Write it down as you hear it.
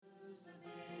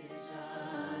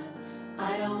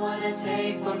don't want to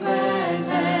take for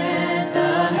granted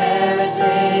the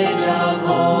heritage of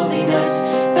holiness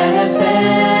that has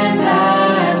been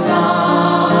passed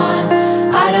on.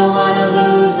 I don't want to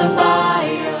lose the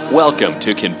fire. Welcome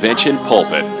to Convention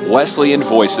Pulpit, Wesleyan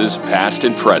Voices Past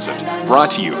and Present, brought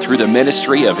to you through the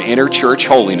ministry of Interchurch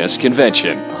Holiness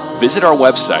Convention. Visit our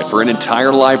website for an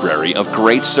entire library of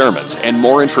great sermons and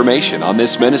more information on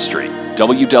this ministry,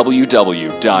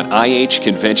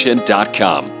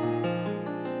 www.ihconvention.com.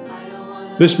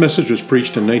 This message was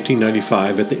preached in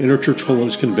 1995 at the Interchurch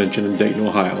Holiness Convention in Dayton,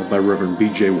 Ohio by Reverend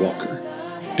B.J. Walker,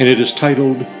 and it is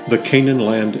titled The Canaan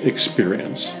Land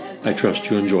Experience. I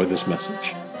trust you enjoy this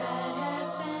message.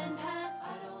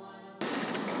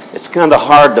 It's kind of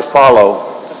hard to follow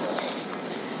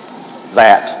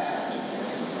that.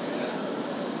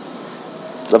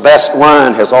 The best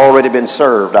wine has already been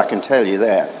served, I can tell you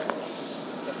that.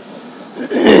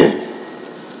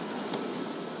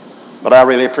 But I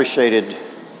really appreciated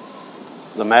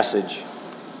the message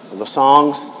of the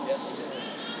songs.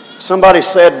 Somebody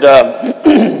said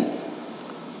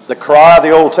the cry of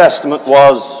the Old Testament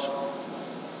was,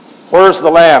 "Where's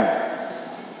the Lamb?"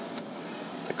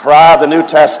 The cry of the New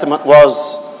Testament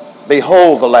was,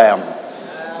 "Behold the Lamb."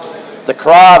 The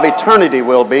cry of eternity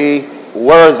will be,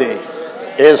 "Worthy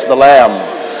is the Lamb."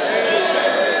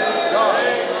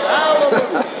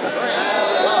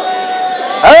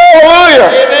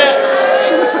 Hallelujah!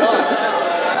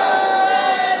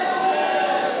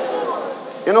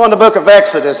 You know, in the book of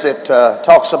Exodus, it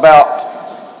talks about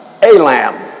a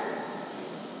lamb.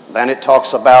 Then it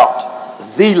talks about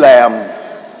the lamb.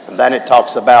 And then it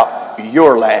talks about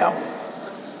your lamb.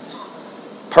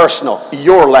 Personal,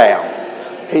 your lamb.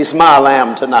 He's my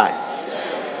lamb tonight.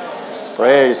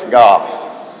 Praise God.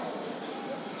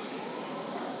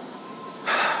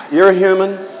 You're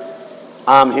human.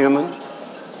 I'm human.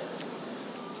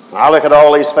 I look at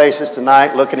all these faces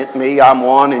tonight, looking at me, I'm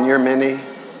one and you're many.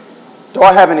 Do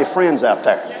I have any friends out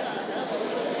there?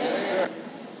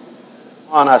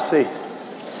 And I see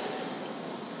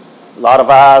a lot of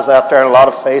eyes out there, a lot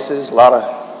of faces, a lot of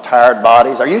tired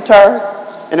bodies. Are you tired?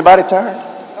 Anybody tired?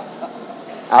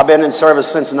 I've been in service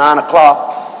since 9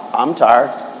 o'clock. I'm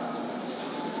tired.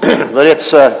 But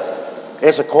it's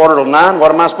 8:45. What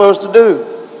am I supposed to do?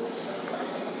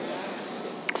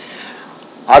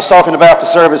 I was talking about the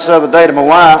service the other day to my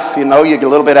wife. You know, you get a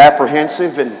little bit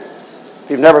apprehensive, and if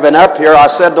you've never been up here, I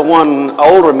said to one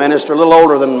older minister, a little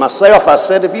older than myself, I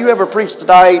said, "Have you ever preached at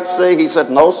IHC?" He said,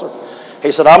 "No, sir."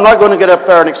 He said, "I'm not going to get up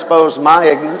there and expose my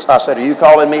ignorance." I said, "Are you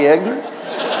calling me ignorant?"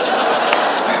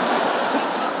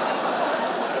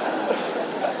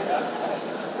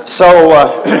 So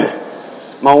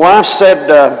my wife said,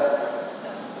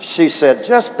 she said,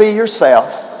 "Just be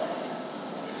yourself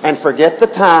and forget the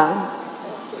time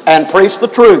and preach the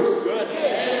truth."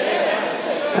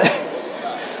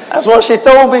 That's what she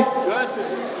told me.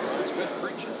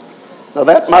 Now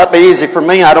that might be easy for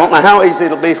me. I don't know how easy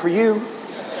it'll be for you.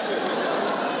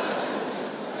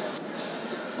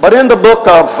 But in the book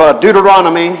of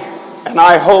Deuteronomy, and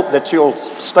I hope that you'll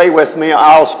stay with me,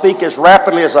 I'll speak as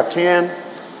rapidly as I can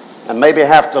and maybe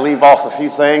have to leave off a few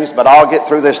things, but I'll get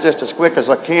through this just as quick as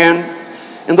I can.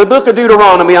 In the book of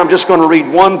Deuteronomy, I'm just going to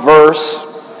read one verse.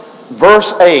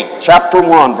 Verse 8, chapter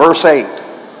 1, verse 8.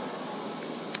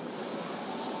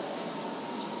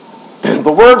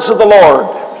 The words of the Lord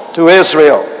to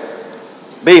Israel,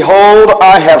 "Behold,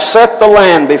 I have set the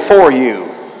land before you.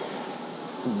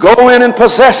 Go in and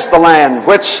possess the land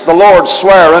which the Lord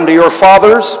sware unto your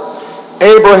fathers,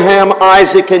 Abraham,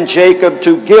 Isaac, and Jacob,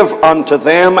 to give unto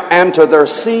them and to their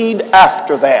seed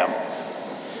after them."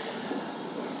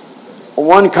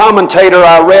 One commentator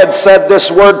I read said this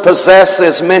word "possess"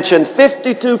 is mentioned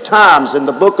 52 times in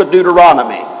the book of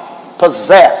Deuteronomy.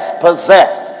 Possess,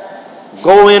 possess.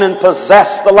 Go in and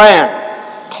possess the land.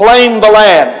 Claim the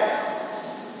land.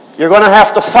 You're going to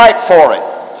have to fight for it.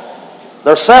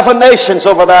 There are 7 nations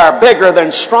over there, bigger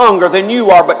than, stronger than you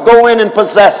are, but go in and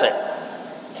possess it.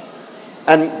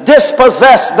 And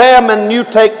dispossess them and you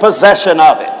take possession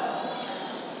of it.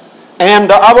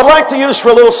 And I would like to use for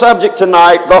a little subject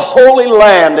tonight, the Holy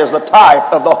Land is a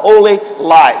type of the holy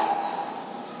life.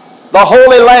 The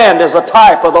Holy Land is a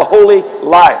type of the holy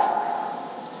life.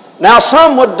 Now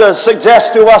some would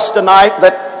suggest to us tonight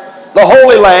that the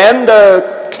Holy Land,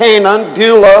 Canaan,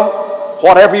 Beulah,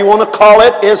 whatever you want to call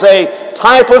it, is a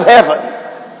type of heaven.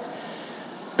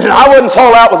 And I wouldn't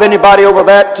fall out with anybody over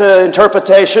that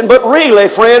interpretation, but really,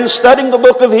 friends, studying the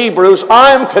book of Hebrews,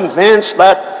 I am convinced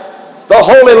that the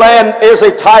Holy Land is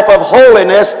a type of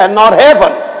holiness and not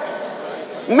heaven.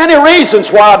 Many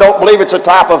reasons why I don't believe it's a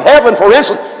type of heaven. For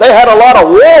instance, they had a lot of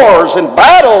wars and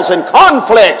battles and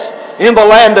conflicts in the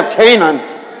land of Canaan.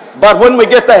 But when we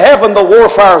get to heaven, the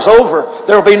warfare's over.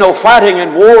 There'll be no fighting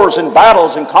and wars and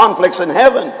battles and conflicts in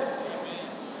heaven.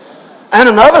 And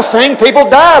another thing, people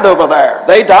died over there.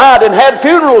 They died and had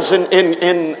funerals in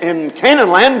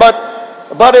Canaan land,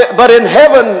 but in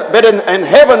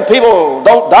heaven people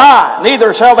don't die.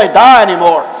 Neither shall they die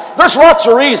anymore. There's lots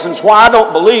of reasons why I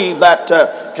don't believe that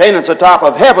Canaan's a type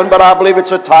of heaven, but I believe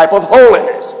it's a type of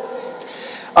holiness.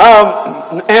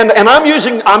 And I'm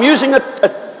using a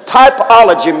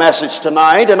typology message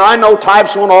tonight, and I know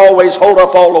types won't always hold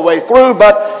up all the way through,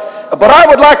 but I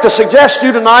would like to suggest to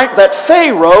you tonight that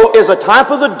Pharaoh is a type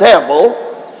of the devil,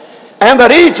 and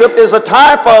that Egypt is a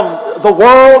type of the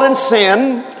world and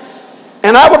sin.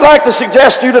 And I would like to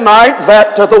suggest to you tonight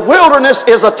that the wilderness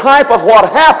is a type of what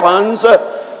happens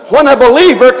when a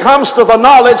believer comes to the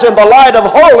knowledge and the light of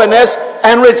holiness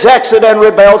and rejects it and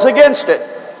rebels against it.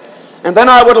 And then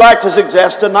I would like to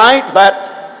suggest tonight that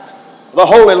the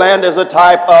Holy Land is a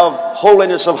type of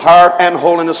holiness of heart and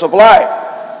holiness of life.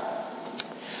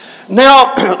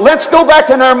 Now, let's go back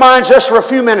in our minds just for a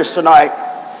few minutes tonight.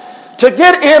 To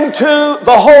get into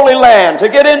the Holy Land, to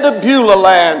get into Beulah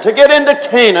land, to get into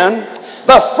Canaan,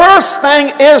 the first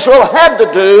thing Israel had to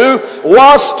do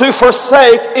was to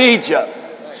forsake Egypt.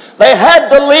 They had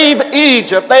to leave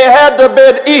Egypt. They had to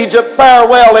bid Egypt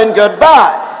farewell and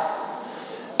goodbye.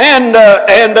 And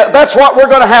that's what we're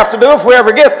going to have to do if we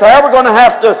ever get there. We're going to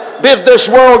have to bid this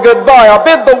world goodbye. I'll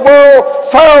bid the world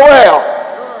farewell.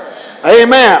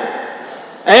 Amen.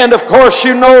 And of course,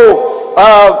 you know,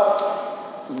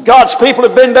 God's people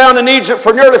had been down in Egypt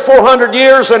for nearly 400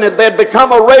 years, and they'd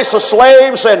become a race of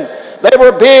slaves, and they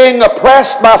were being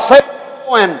oppressed by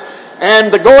Pharaoh,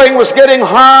 and the going was getting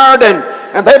hard, and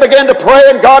they began to pray,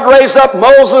 and God raised up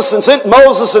Moses and sent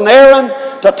Moses and Aaron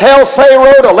to tell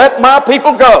Pharaoh to let my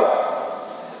people go.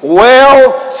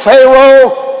 Well,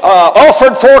 Pharaoh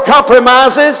offered 4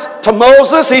 compromises to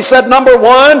Moses. He said, number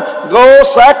 1, go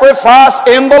sacrifice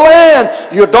in the land.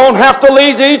 You don't have to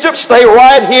leave Egypt. Stay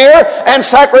right here and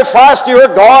sacrifice to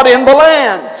your God in the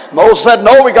land. Moses said,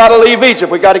 no, we got to leave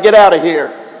Egypt. We got to get out of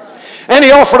here. And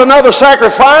he offered another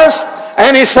sacrifice,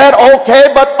 and he said,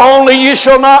 okay, but only you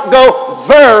shall not go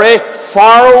very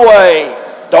far away.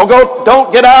 Don't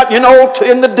get out,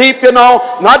 in the deep,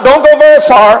 don't go very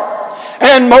far.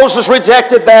 And Moses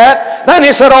rejected that. Then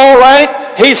he said, all right.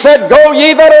 He said, go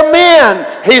ye that are men.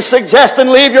 He's suggesting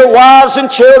leave your wives and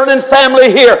children and family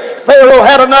here. Pharaoh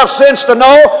had enough sense to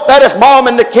know that if mom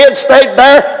and the kids stayed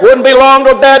there, wouldn't be long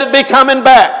till dad'd be coming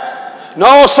back.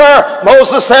 No, sir.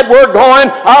 Moses said, we're going,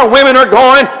 our women are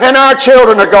going, and our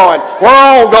children are going. We're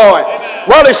all going.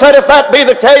 Well, he said, if that be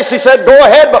the case, he said, go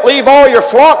ahead, but leave all your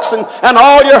flocks and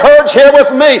all your herds here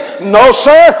with me. No,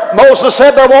 sir. Moses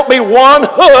said, there won't be one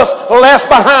hoof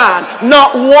left behind.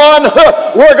 Not one hoof.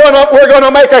 We're going to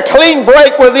make a clean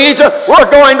break with Egypt. We're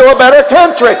going to a better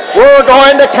country. We're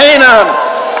going to Canaan.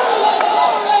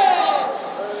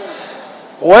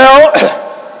 Well,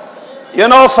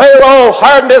 Pharaoh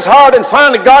hardened his heart, and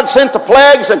finally God sent the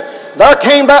plagues, and there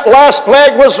came that last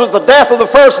plague, was the death of the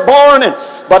firstborn.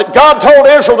 But God told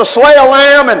Israel to slay a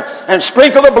lamb and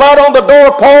sprinkle the blood on the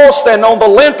doorpost and on the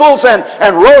lintels and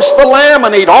roast the lamb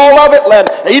and eat all of it,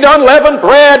 eat unleavened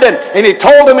bread. And he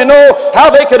told them,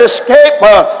 how they could escape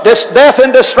this death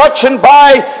and destruction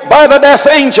by the death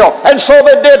angel. And so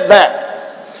they did that.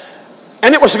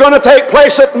 And it was going to take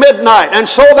place at midnight. And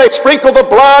so they sprinkled the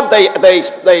blood,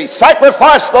 they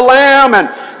sacrificed the lamb, and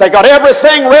they got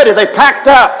everything ready. They packed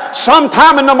up.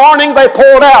 Sometime in the morning they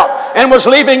pulled out and was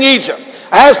leaving Egypt.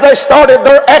 As they started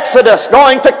their exodus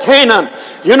going to Canaan,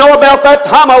 about that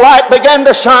time a light began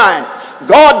to shine.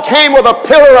 God came with a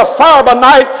pillar of fire by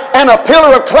night and a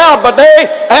pillar of cloud by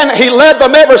day, and he led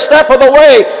them every step of the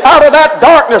way out of that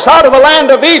darkness, out of the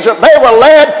land of Egypt. They were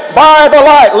led by the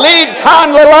light. Lead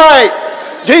kindly light.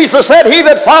 Jesus said, he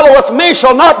that followeth me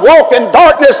shall not walk in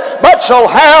darkness, but shall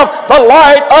have the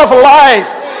light of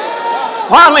life.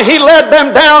 Finally, he led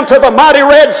them down to the mighty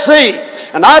Red Sea.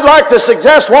 And I'd like to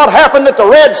suggest what happened at the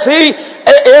Red Sea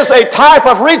is a type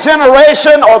of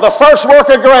regeneration, or the first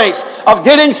work of grace, of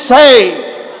getting saved.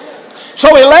 So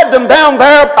he led them down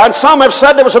there, and some have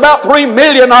said there was about 3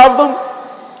 million of them.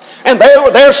 And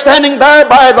they're standing there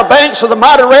by the banks of the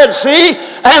mighty Red Sea,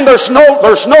 and there's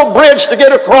no bridge to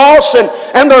get across,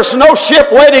 and there's no ship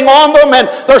waiting on them,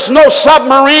 and there's no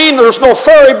submarine, there's no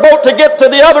ferry boat to get to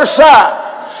the other side.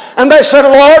 And they said,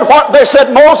 Lord, what? They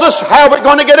said, Moses, how are we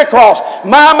going to get across?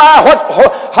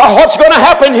 What's going to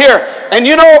happen here? And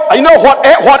you know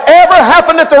whatever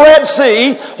happened at the Red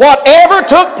Sea, whatever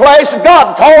took place,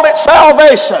 God called it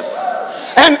salvation.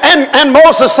 And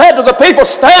Moses said to the people,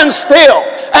 stand still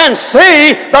and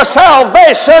see the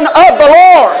salvation of the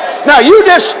Lord. Now you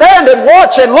just stand and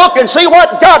watch and look and see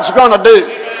what God's going to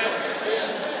do.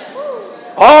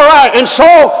 All right, and so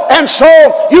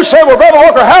you say, well, Brother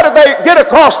Walker, how did they get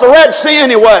across the Red Sea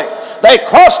anyway? They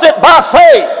crossed it by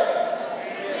faith.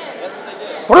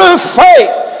 Through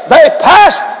faith. They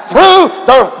passed through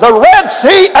the Red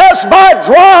Sea as by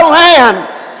dry land.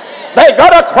 They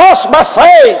got across by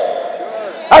faith.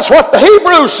 That's what the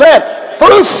Hebrews said.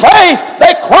 Through faith,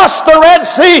 they crossed the Red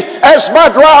Sea as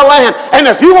by dry land. And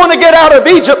if you want to get out of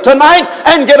Egypt tonight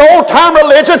and get old-time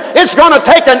religion, it's going to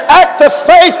take an act of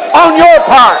faith on your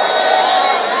part.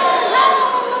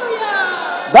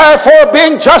 Therefore,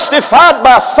 being justified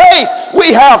by faith,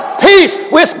 we have peace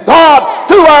with God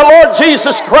through our Lord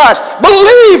Jesus Christ.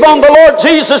 Believe on the Lord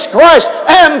Jesus Christ,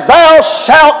 and thou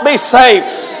shalt be saved.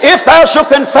 If thou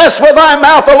shalt confess with thy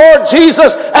mouth the Lord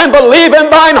Jesus and believe in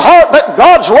thine heart that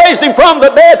God's raised him from the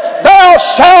dead, thou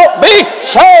shalt be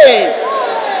saved.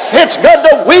 It's good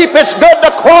to weep, it's good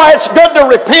to cry, it's good to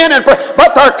repent and pray.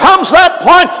 But there comes that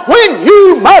point when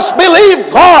you must believe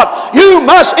God. You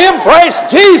must embrace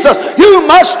Jesus. You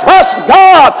must trust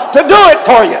God to do it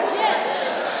for you.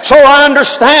 So I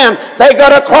understand they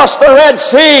got across the Red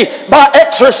Sea by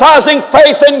exercising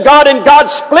faith in God, and God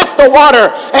split the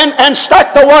water and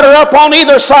stacked the water up on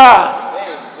either side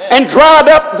and dried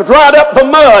up the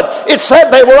mud. It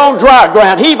said they were on dry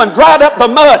ground. He even dried up the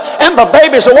mud, and the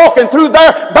babies are walking through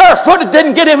there barefooted,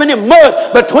 didn't get him any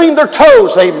mud between their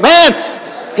toes. Amen.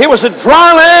 It was a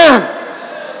dry land.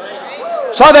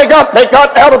 So they got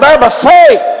out of there by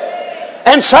faith.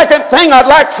 And second thing I'd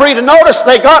like for you to notice,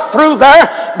 they got through there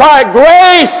by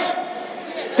grace.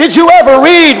 Did you ever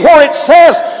read where it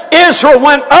says Israel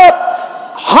went up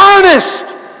harnessed?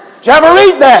 Did you ever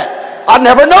read that? I'd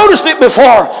never noticed it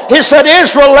before. It said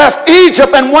Israel left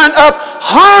Egypt and went up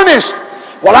harnessed.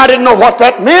 Well, I didn't know what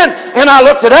that meant, and I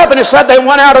looked it up, and it said they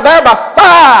went out of there by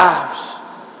fives.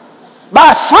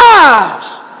 By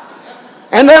fives.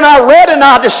 And then I read and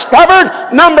I discovered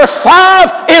number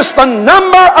 5 is the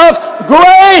number of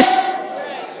grace.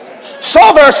 So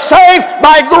they're saved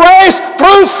by grace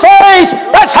through faith.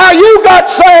 That's how you got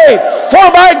saved.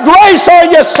 For by grace are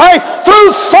you saved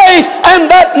through faith, and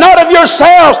that not of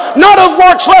yourselves, not of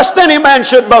works, lest any man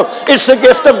should boast. It's the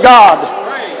gift of God.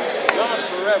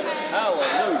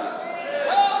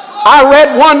 I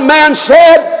read one man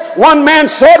said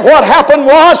what happened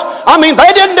was,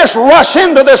 they didn't just rush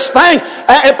into this thing,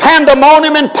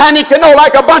 pandemonium and panic,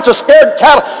 like a bunch of scared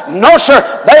cattle. No, sir.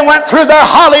 They went through there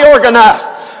highly organized.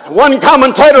 One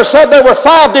commentator said there were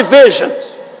 5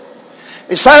 divisions.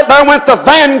 He said there went the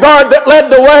vanguard that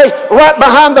led the way. Right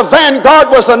behind the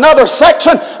vanguard was another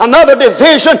section, another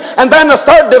division, and then the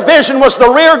 3rd division was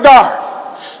the rear guard.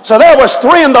 So there was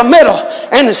 3 in the middle.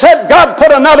 And he said God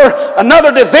put another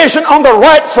division on the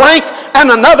right flank and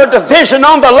another division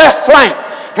on the left flank.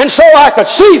 And so I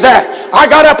could see that. I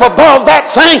got up above that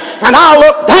thing and I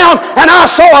looked down and I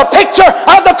saw a picture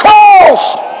of the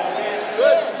cross.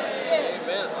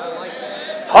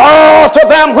 Oh, to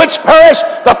them which perish,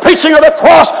 the preaching of the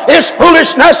cross is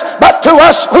foolishness, but to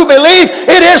us who believe,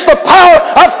 it is the power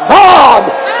of God.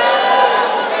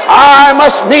 I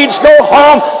must needs go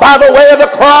home by the way of the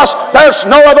cross. There's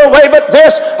no other way but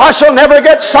this. I shall never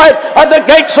get sight of the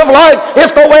gates of light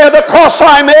if the way of the cross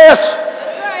I miss.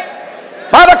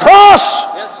 By the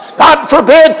cross. God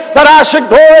forbid that I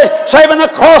should glory save in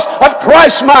the cross of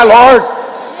Christ my Lord.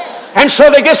 And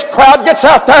so the crowd gets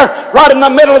out there right in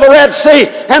the middle of the Red Sea,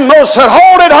 and Moses said,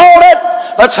 hold it,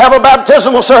 let's have a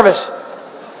baptismal service.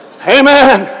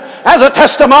 Amen. As a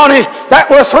testimony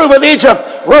that we're through with Egypt,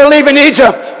 we're leaving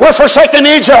Egypt, we're forsaking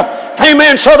Egypt.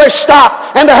 Amen. So they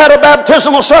stopped and they had a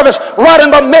baptismal service right in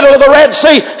the middle of the Red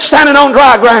Sea, standing on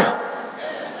dry ground.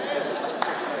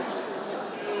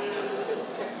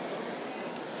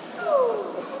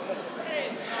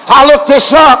 I looked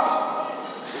this up.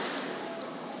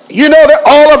 You know that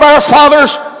all of our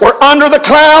fathers were under the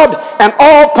cloud and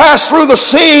all passed through the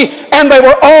sea, and they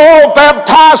were all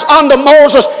baptized unto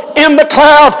Moses in the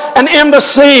cloud and in the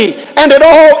sea, and did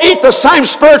all eat the same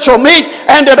spiritual meat,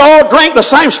 and did all drink the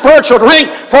same spiritual drink,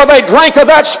 for they drank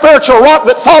of that spiritual rock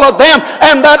that followed them,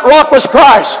 and that rock was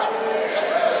Christ.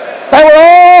 They were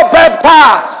all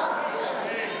baptized.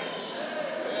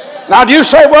 Now do you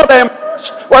say, well,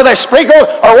 were they sprinkled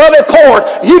or were they poured?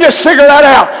 You just figure that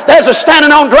out. There's a standing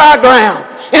on dry ground.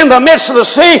 in the midst of the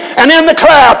sea and in the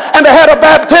cloud, and they had a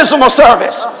baptismal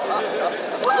service.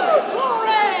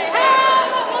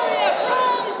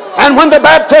 And when the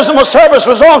baptismal service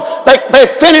was on, they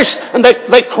finished and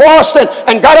they crossed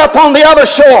and got up on the other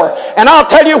shore. And I'll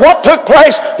tell you what took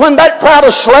place when that crowd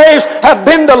of slaves had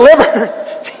been delivered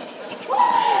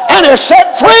and is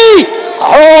set free.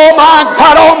 Oh my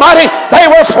God Almighty, they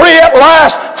were free at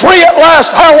last,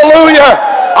 hallelujah.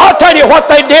 I'll tell you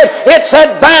what they did. It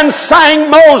said, then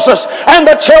sang Moses, and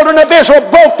the children of Israel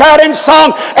broke out in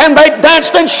song, and they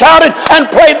danced and shouted and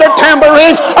played their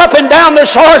tambourines up and down the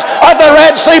shores of the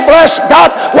Red Sea. Bless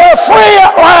God, we're free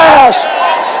at last.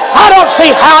 I don't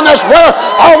see how in this world,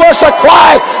 we're so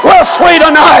quiet. We're free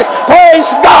tonight.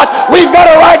 Praise God. We've got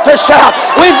a right to shout.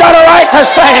 We've got a right to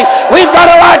sing. We've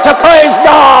got a right to praise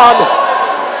God.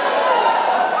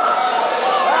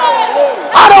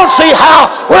 I don't see how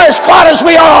we're as quiet as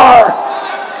we are.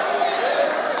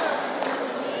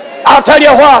 I'll tell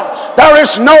you what, there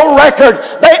is no record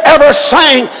they ever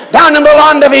sang down in the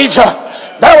land of Egypt.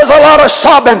 There was a lot of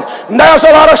sobbing, and there was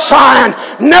a lot of sighing.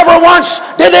 Never once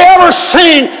did they ever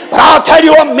sing. But I'll tell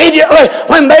you, immediately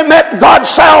when they met God's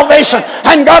salvation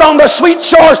and got on the sweet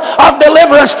shores of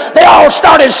deliverance, they all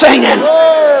started singing.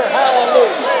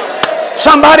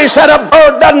 Somebody said a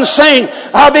bird doesn't sing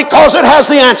because it has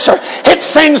the answer. It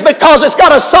sings because it's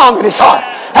got a song in its heart.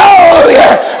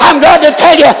 Hallelujah. I'm glad to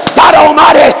tell you, God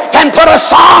Almighty can put a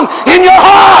song in your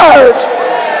heart.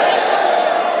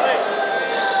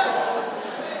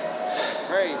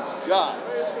 Praise God.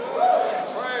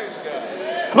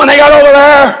 When they got over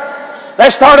there,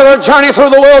 they started their journey through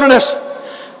the wilderness.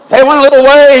 They went a little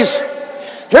ways.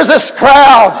 Here's this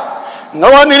crowd.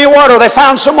 There wasn't any water. They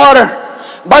found some water,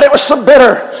 but it was so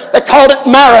bitter. They called it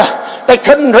Mara. They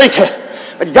couldn't drink it.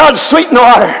 But God sweetened the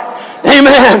water.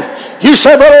 Amen. You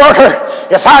say, Brother Walker,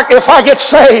 if I get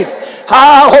saved,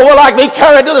 how will I be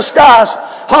carried to the skies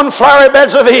on flowery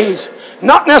beds of ease?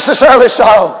 Not necessarily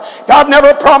so. God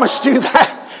never promised you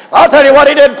that. I'll tell you what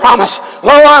He did promise.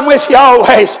 Lo, I'm with you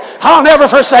always. I'll never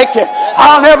forsake you.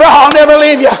 I'll never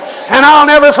leave you. And I'll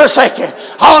never forsake you.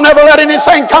 I'll never let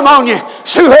anything come on you.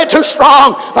 Too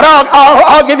strong, but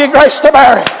I'll give you grace to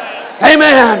bear it.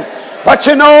 Amen. But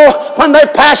you know, when they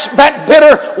passed that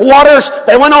bitter waters,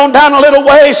 they went on down a little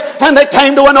ways and they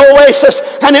came to an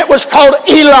oasis, and it was called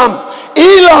Elim.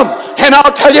 Elim. And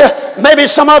I'll tell you, maybe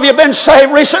some of you have been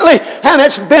saved recently and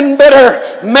it's been bitter.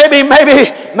 Maybe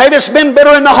it's been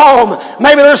bitter in the home.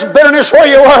 Maybe there's bitterness where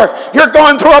you were. You're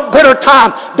going through a bitter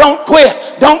time. Don't quit.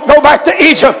 Don't go back to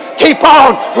Egypt. Keep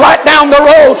on right down the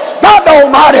road. God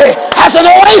Almighty has an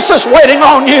oasis waiting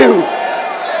on you.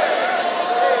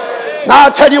 Now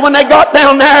I'll tell you, when they got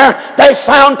down there, they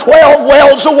found 12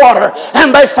 wells of water,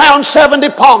 and they found 70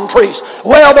 palm trees.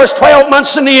 Well, there's 12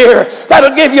 months in the year.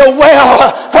 That'll give you a well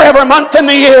for every month in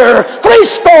the year.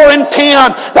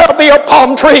 10. There'll be a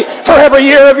palm tree for every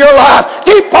year of your life.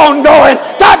 Keep on going.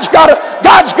 God's got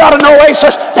an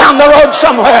oasis down the road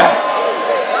somewhere.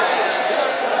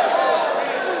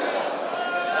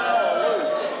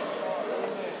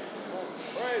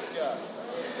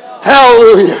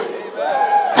 Hallelujah.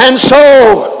 And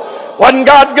so, wasn't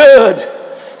God good?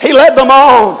 He led them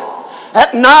on.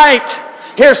 At night,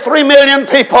 here's 3 million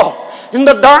people in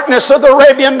the darkness of the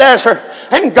Arabian desert.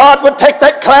 And God would take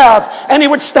that cloud and He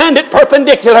would stand it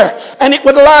perpendicular, and it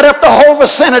would light up the whole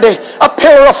vicinity, a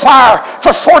pillar of fire.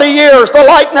 For 40 years, the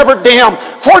light never dimmed.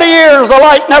 40 years, the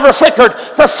light never flickered.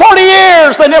 For 40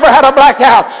 years, they never had a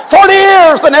blackout. 40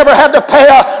 years, they never had to pay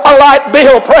a light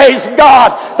bill. Praise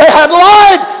God. They had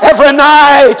light every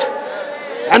night.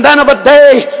 And then of a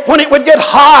day when it would get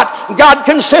hot, God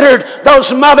considered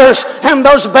those mothers and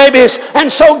those babies. And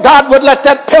so God would let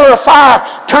that pillar of fire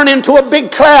turn into a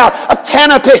big cloud, a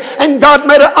canopy. And God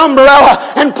made an umbrella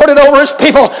and put it over His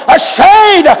people, a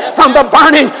shade from the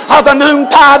burning of the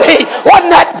noontide heat.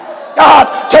 Wasn't that God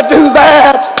to do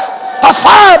that? A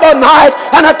fire by night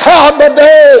and a cloud by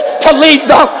day to lead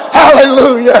them.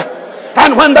 Hallelujah.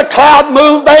 And when the cloud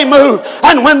moved, they moved.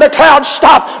 And when the cloud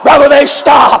stopped, brother, they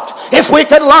stopped. If we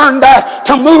could learn that,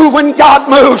 to move when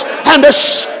God moves and to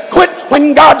quit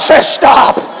when God says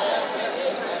stop.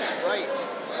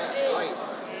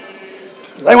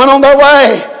 They went on their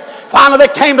way. Finally,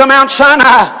 they came to Mount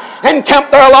Sinai and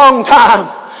camped there a long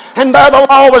time. And there the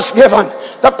law was given.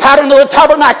 The pattern of the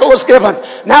tabernacle was given.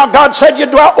 Now God said, you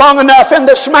dwelt long enough in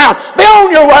this mount. Be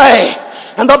on your way.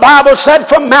 And the Bible said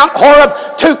from Mount Horeb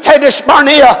to Kadesh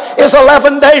Barnea is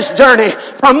 11 days' journey.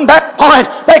 From that point,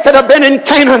 they could have been in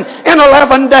Canaan in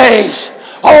 11 days.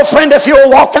 Oh, friend, if you'll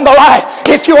walk in the light,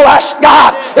 if you'll ask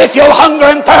God, if you'll hunger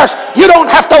and thirst, you don't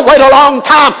have to wait a long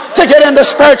time to get into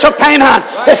spiritual Canaan.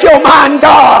 If you'll mind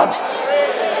God.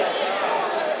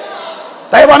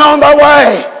 They went on their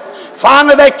way.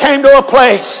 Finally, they came to a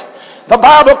place the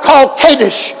Bible called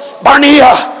Kadesh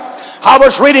Barnea. I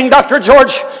was reading Dr.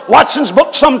 George Watson's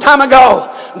book some time ago.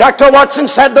 Dr. Watson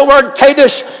said the word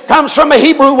Kadesh comes from a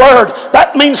Hebrew word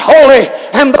that means holy,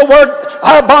 and the word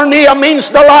Barnea means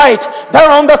delight. They're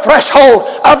on the threshold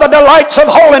of the delights of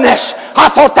holiness. I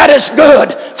thought that is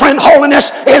good. Friend,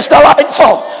 holiness is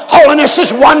delightful. Holiness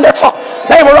is wonderful.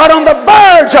 They were right on the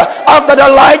verge of the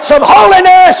delights of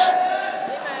holiness.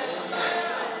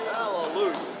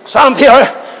 Some people,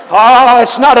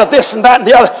 it's not a this and that and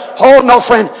the other. Oh no,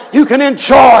 friend, you can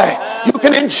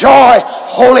enjoy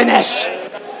holiness.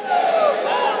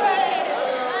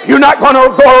 You're not going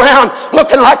to go around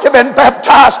looking like you've been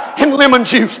baptized in lemon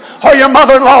juice, or your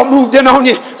mother-in-law moved in on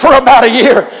you for about a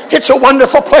year. It's a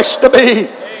wonderful place to be.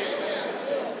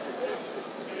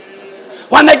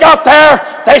 When they got there,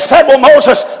 they said, well,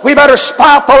 Moses, we better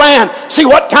spy out the land, see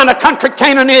what kind of country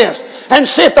Canaan is, and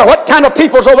see if what kind of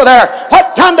people's over there,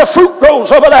 what kind of fruit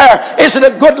grows over there. Is it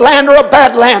a good land or a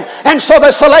bad land? And so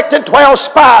they selected 12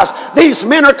 spies. These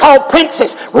men are called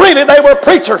princes. Really, they were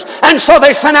preachers. And so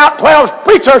they sent out 12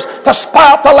 preachers to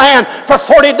spy out the land for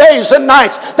 40 days and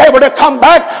nights. They were to come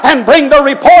back and bring their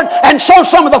report and show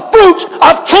some of the fruits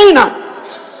of Canaan.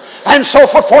 And so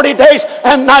for 40 days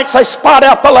and nights they spied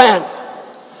out the land.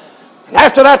 And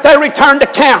after that they returned to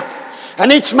camp.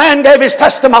 And each man gave his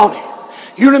testimony.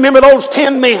 You remember those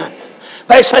 10 men?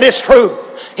 They said it's true.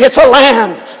 It's a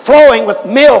land flowing with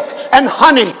milk and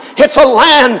honey. It's a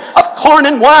land of corn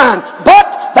and wine.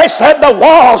 But they said the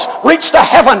walls reach to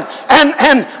heaven.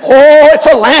 And it's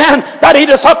a land that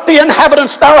eateth up the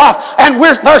inhabitants thereof. And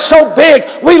they're so big,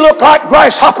 we look like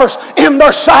grasshoppers in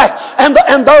their sight. And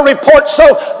their report so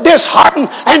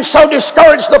disheartened and so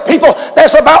discouraged the people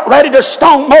that's about ready to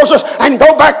stone Moses and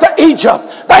go back to Egypt.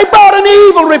 They brought an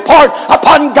evil report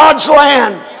upon God's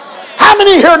land. How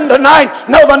many here tonight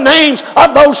know the names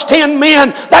of those 10 men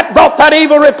that brought that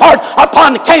evil report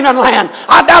upon the Canaan land?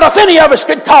 I doubt if any of us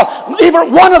could call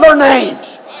even one of their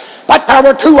names. But there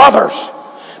were 2 others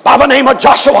by the name of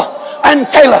Joshua and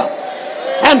Caleb.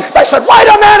 And they said, wait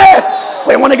a minute,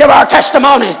 we want to give our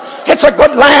testimony. It's a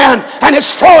good land and it's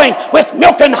flowing with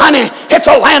milk and honey. It's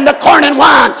a land of corn and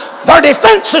wine. Their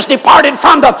defense is departed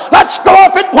from them. Let's go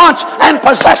up at once and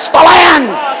possess the land.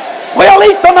 We'll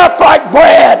eat them up like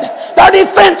bread. Their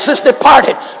defense is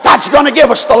departed. God's going to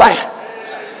give us the land.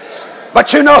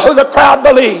 But you know who the crowd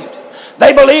believed?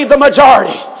 They believed the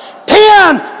majority.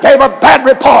 10 gave a bad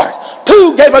report.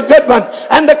 2 gave a good one.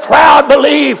 And the crowd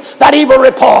believed that evil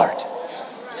report.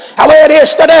 The way it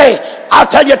is today, I'll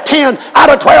tell you 10 out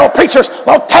of 12 preachers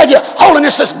will tell you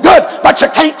holiness is good, but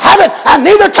you can't have it, and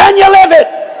neither can you live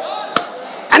it.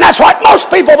 And that's what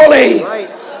most people believe.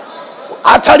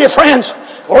 I'll tell you, friends,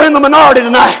 we're in the minority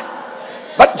tonight.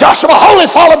 But Joshua wholly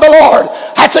followed the Lord.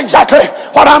 That's exactly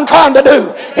what I'm trying to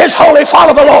do, is wholly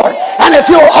follow the Lord. And if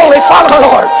you'll wholly follow the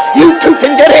Lord, you too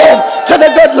can get in to the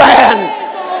good land.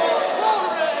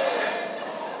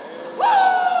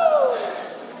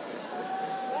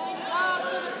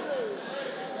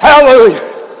 Hallelujah.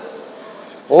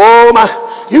 Oh my.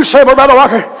 You say, well, Brother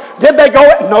Walker, did they go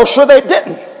in? No, sir, they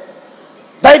didn't.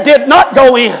 They did not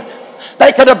go in.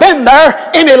 They could have been there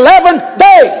in 11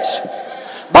 days.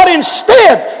 But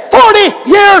instead, 40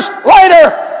 years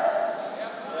later.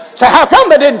 So how come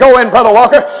they didn't go in, Brother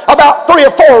Walker? About 3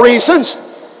 or 4 reasons.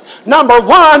 Number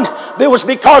 1, it was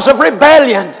because of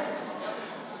rebellion.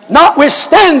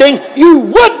 Notwithstanding, you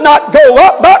would not go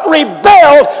up, but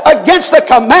rebelled against the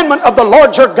commandment of the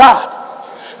Lord your God.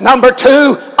 Number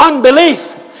 2, unbelief.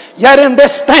 Yet in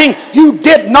this thing you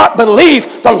did not believe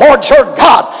the Lord your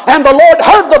God. And the Lord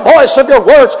heard the voice of your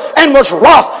words and was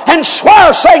wroth and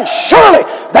swore, saying, surely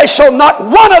they shall not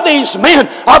one of these men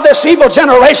of this evil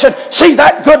generation see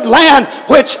that good land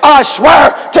which I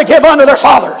swear to give unto their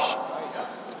fathers.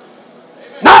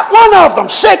 Not one of them,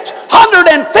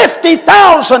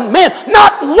 650,000 men,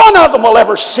 not one of them will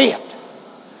ever see it.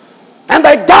 And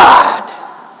they died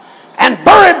and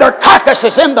buried their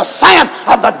carcasses in the sand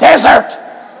of the desert.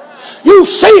 You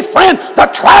see, friend, the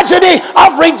tragedy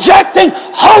of rejecting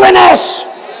holiness.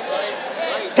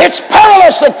 It's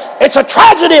perilous, and it's a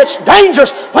tragedy, it's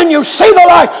dangerous when you see the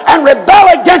light and rebel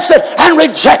against it and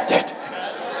reject it.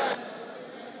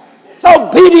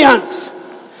 Obedience,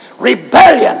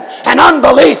 rebellion, and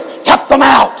unbelief kept them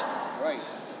out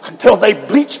until they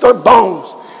bleached their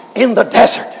bones in the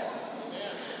desert.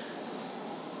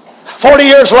 40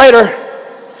 years later,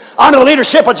 under the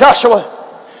leadership of Joshua,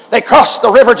 They crossed the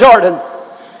river Jordan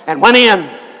and went in.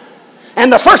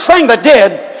 And the first thing they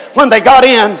did when they got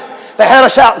in, they had a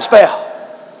shouting spell.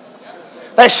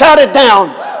 They shouted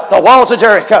down the walls of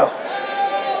Jericho.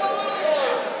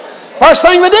 First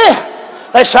thing they did,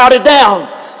 they shouted down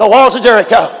the walls of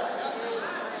Jericho.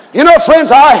 You know,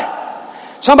 friends,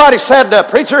 somebody said,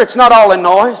 preacher, it's not all in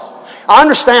noise. I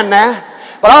understand that,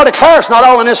 but I'll declare it's not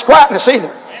all in this quietness either.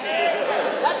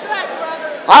 That's right,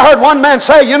 brother. I heard one man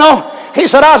say, he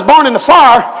said, I was born in the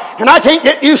fire and I can't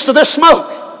get used to this smoke.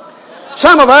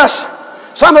 Some of us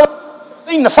have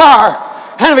seen the fire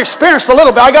and have experienced a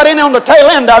little bit. I got in on the tail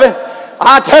end of it.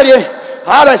 I tell you,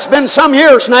 it's been some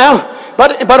years now,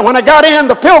 but when I got in,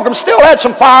 the Pilgrims still had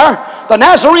some fire. The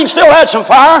Nazarene still had some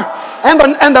fire. And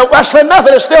the Wesley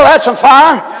Methodist still had some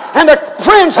fire. And the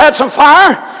Friends had some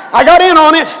fire. I got in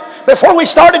on it before we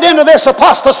started into this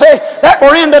apostasy that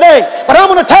we're in today. But I'm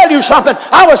going to tell you something.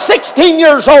 I was 16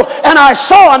 years old and I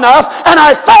saw enough and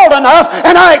I felt enough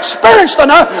and I experienced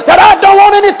enough that I don't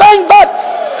want anything but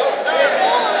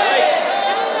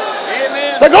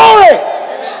the glory.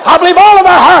 I believe all of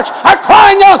our hearts are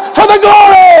crying out for the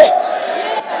glory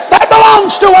that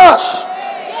belongs to us.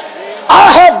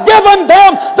 I have given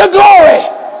them the glory.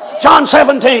 John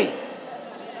 17.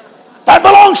 That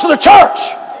belongs to the church.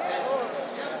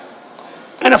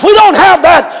 And if we don't have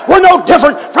that, we're no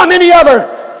different from any other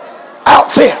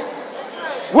outfit.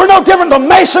 We're no different than the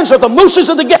Masons or the Mooses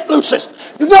or the Get Looses.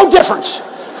 There's no difference.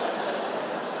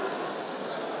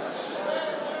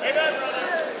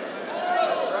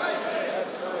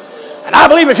 And I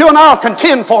believe if you and I will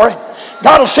contend for it,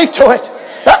 God will see to it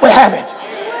that we have it.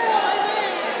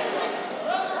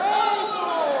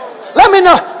 Let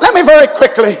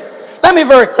me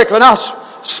very quickly, and I'll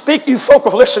speak, you folk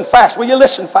of listen fast. Will you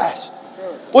listen fast?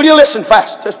 Will you listen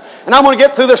fast? And I'm going to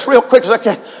get through this real quick as I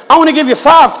can. I want to give you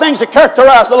 5 things that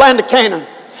characterize the land of Canaan.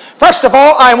 First of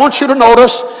all, I want you to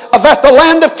notice that the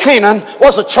land of Canaan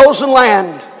was a chosen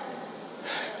land.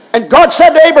 And God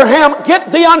said to Abraham,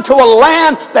 get thee unto a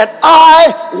land that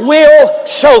I will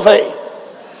show thee.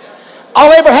 All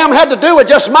Abraham had to do was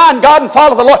just mind God and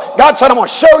follow the Lord. God said, I'm going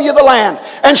to show you the land.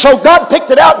 And so God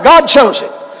picked it out. God chose it.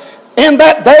 In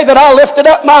that day that I lifted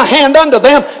up my hand unto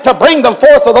them to bring them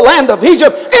forth of the land of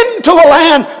Egypt into a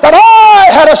land that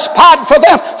I had espied for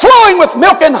them, flowing with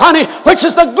milk and honey, which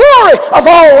is the glory of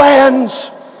all lands.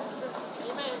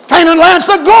 Canaan land's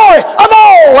the glory of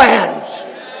all lands.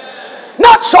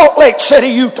 Not Salt Lake City,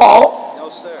 Utah.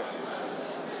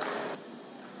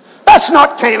 That's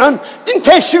not Canaan. In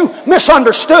case you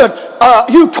misunderstood,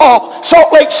 Utah,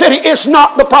 Salt Lake City is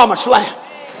not the promised land.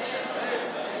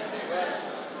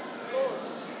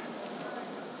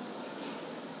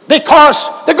 Because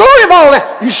the glory of all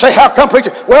that, you say, how come,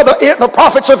 preacher? Well, the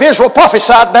prophets of Israel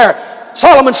prophesied there.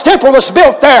 Solomon's temple was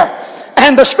built there.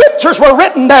 And the scriptures were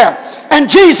written there. And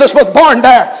Jesus was born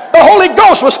there. The Holy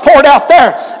Ghost was poured out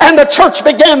there. And the church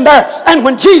began there. And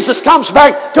when Jesus comes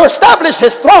back to establish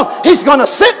his throne, he's going to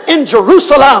sit in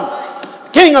Jerusalem,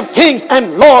 King of kings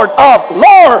and Lord of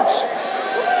lords.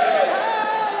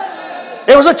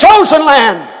 It was a chosen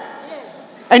land.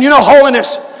 And you know,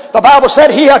 holiness, the Bible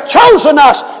said he had chosen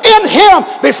us in him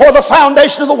before the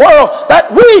foundation of the world,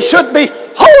 that we should be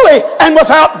holy and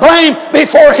without blame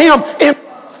before him.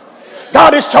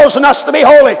 God has chosen us to be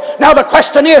holy. Now the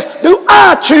question is, do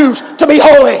I choose to be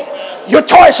holy? Your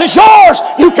choice is yours.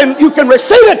 You can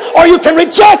receive it or you can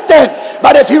reject it.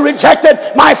 But if you reject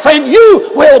it, my friend,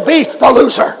 you will be the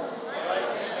loser.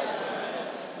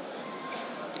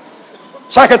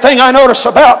 Second thing I noticed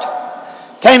about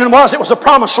Canaan was it was a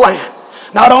promised land.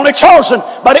 Not only chosen,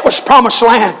 but it was promised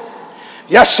land.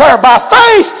 Yes, sir. By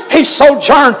faith, he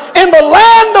sojourned in the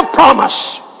land of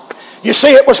promise. You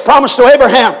see, it was promised to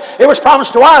Abraham. It was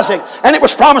promised to Isaac. And it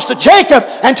was promised to Jacob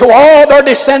and to all their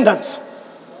descendants.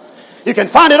 You can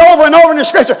find it over and over in the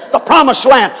scripture. The promised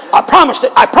land. I promised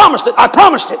it. I promised it. I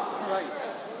promised it.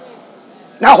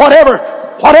 Now, whatever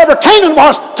Canaan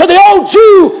was to the old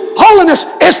Jew, holiness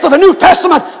is to the New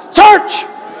Testament church.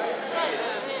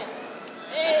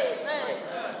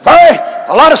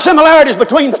 A lot of similarities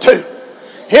between the two.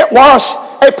 It was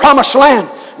a promised land.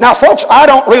 Now, folks, I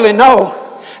don't really know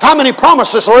how many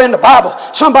promises are in the Bible.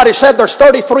 Somebody said there's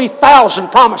 33,000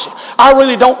 promises. I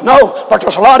really don't know, but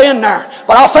there's a lot in there.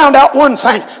 But I found out one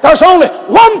thing. There's only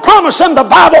one promise in the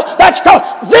Bible that's called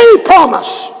the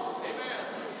promise.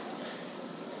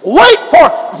 Wait for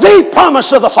the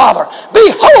promise of the Father.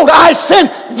 Behold, I send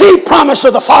the promise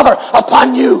of the Father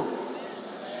upon you.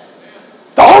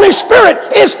 The Holy Spirit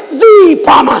is the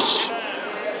promise.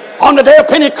 On the day of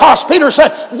Pentecost, Peter said,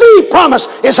 the promise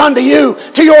is unto you,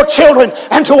 to your children,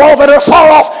 and to all that are far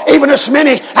off, even as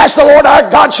many as the Lord our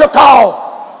God shall call.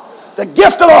 The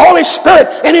gift of the Holy Spirit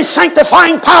in His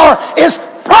sanctifying power is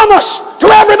promised to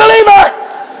every believer.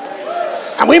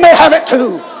 And we may have it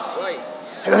too.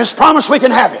 If it's promised, we can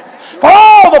have it. For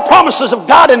all the promises of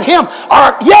God in Him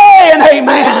are yea and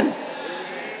amen.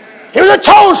 It was a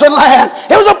chosen land.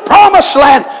 It was a promised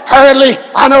land. Hurriedly,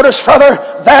 I noticed further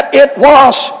that it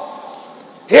was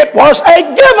a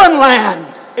given land.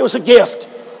 It was a gift.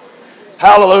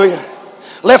 Hallelujah.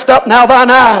 Lift up now thine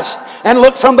eyes and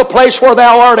look from the place where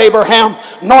thou art, Abraham,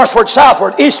 northward,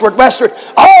 southward, eastward, westward.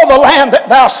 All the land that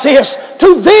thou seest, to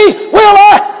thee will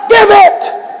I give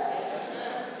it.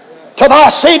 To thy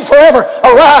seed forever.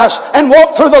 Arise and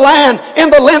walk through the land in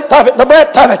the length of it, the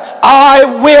breadth of it. I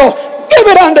will give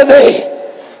it unto thee.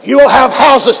 You will have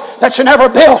houses that you never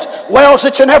built, wells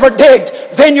that you never digged,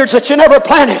 vineyards that you never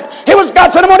planted. It was God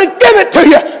said, I'm going to give it to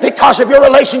you because of your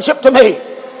relationship to me.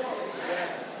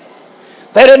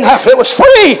 They didn't have to, it was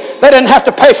free. They didn't have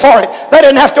to pay for it. They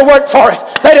didn't have to work for it.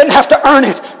 They didn't have to earn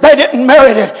it. They didn't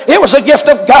merit it. It was a gift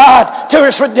of God to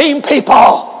His redeemed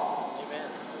people.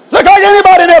 Look like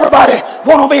anybody and everybody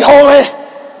want to be holy.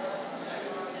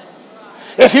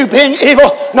 If you being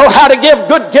evil know how to give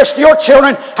good gifts to your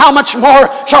children, how much more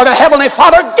shall the Heavenly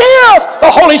Father give the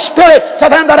Holy Spirit to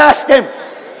them that ask Him?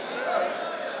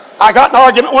 I got in an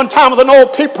argument one time with an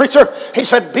old preacher. He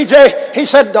said, BJ, he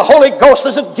said, the Holy Ghost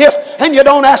is a gift and you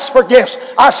don't ask for gifts.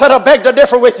 I said, I beg to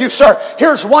differ with you, sir.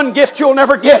 Here's one gift you'll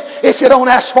never get if you don't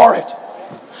ask for it.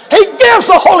 He gives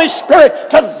the Holy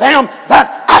Spirit to them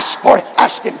that ask for it.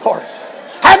 Ask Him for it.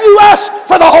 Have you asked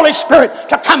for the Holy Spirit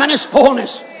to come in His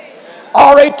fullness?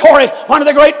 R.A. Torrey, one of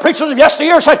the great preachers of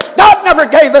yesteryear, said, God never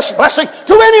gave this blessing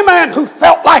to any man who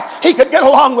felt like he could get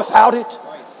along without it.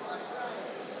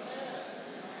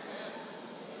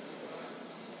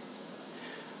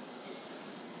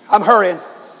 I'm hurrying.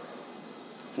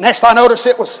 Next I noticed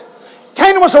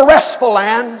Canaan was a restful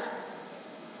land.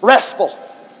 Restful.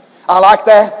 I like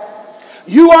that.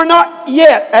 You are not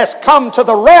yet as come to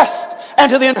the rest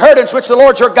and to the inheritance which the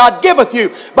Lord your God giveth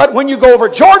you. But when you go over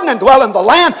Jordan and dwell in the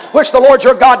land which the Lord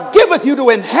your God giveth you to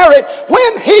inherit,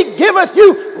 when He giveth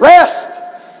you rest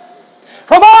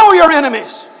from all your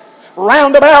enemies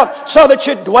round about, so that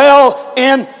you dwell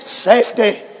in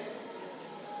safety.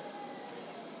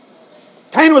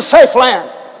 Canaan was safe land.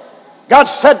 God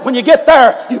said, when you get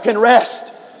there, you can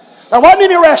rest. There wasn't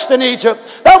any rest in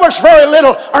Egypt. There was very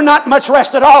little or not much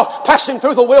rest at all passing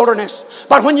through the wilderness.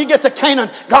 But when you get to Canaan,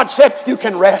 God said you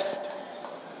can rest.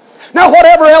 Now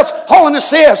whatever else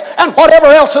holiness is and whatever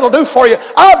else it'll do for you,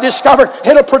 I've discovered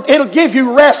it'll give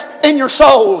you rest in your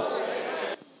soul.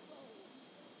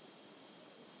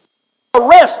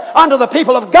 Rest unto the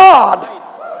people of God.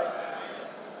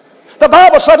 The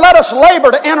Bible said, let us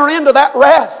labor to enter into that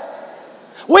rest.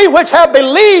 We which have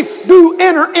believed do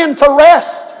enter into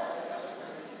rest.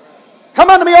 Come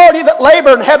unto me, all ye that labor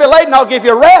and heavy laden, I'll give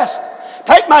you rest.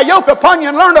 Take my yoke upon you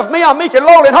and learn of me, I'm meek and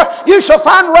lowly in heart. You shall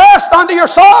find rest unto your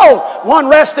soul. One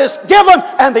rest is given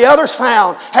and the other's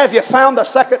found. Have you found the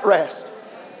second rest?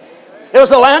 It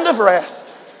was a land of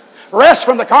rest. Rest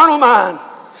from the carnal mind.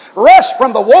 Rest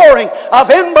from the warring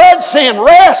of inbred sin.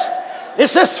 Rest.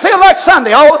 It's just feel like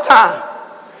Sunday all the time.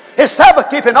 It's Sabbath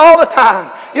keeping all the time.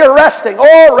 You're resting,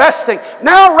 resting.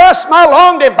 Now rest my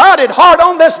long divided heart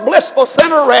on this blissful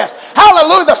center rest.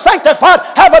 Hallelujah, the sanctified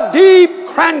have a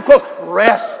deep, tranquil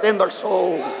rest in their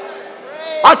soul.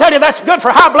 I'll tell you, that's good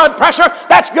for high blood pressure.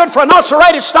 That's good for an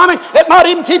ulcerated stomach. It might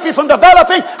even keep you from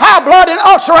developing high blood and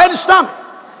ulcerated stomach.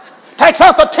 Takes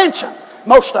out the tension,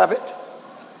 most of it.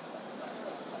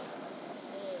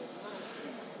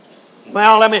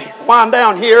 Well, let me wind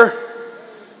down here.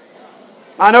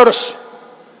 I notice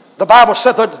the Bible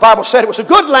said it was a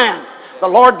good land. The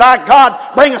Lord thy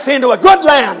God bringeth thee into a good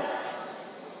land.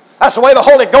 That's the way the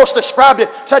Holy Ghost described it.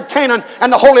 Said Canaan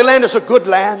and the Holy Land is a good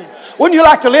land. Wouldn't you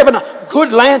like to live in a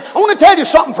good land? I want to tell you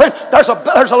something, friend. There's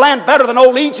a land better than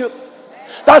old Egypt.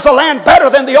 There's a land better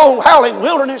than the old howling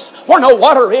wilderness where no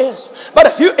water is.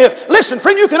 But listen,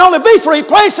 friend, you can only be three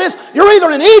places. You're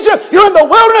either in Egypt, you're in the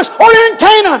wilderness, or you're in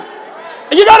Canaan.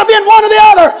 And you got to be in one or the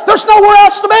other. There's nowhere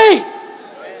else to be.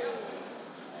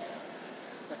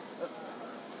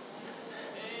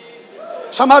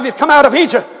 Some of you have come out of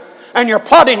Egypt and you're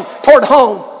plodding toward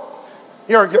home.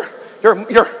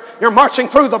 You're marching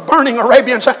through the burning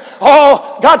Arabian sand.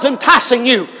 Oh, God's enticing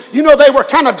you. You know, they were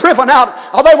kind of driven out.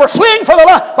 They were fleeing for the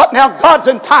life. But now God's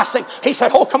enticing. He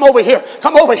said, oh, come over here.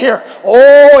 Come over here.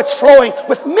 Oh, it's flowing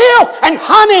with milk and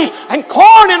honey and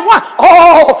corn and wine.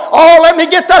 Oh, let me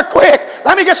get there quick.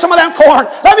 Let me get some of that corn.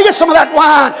 Let me get some of that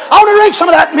wine. I want to drink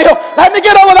some of that milk. Let me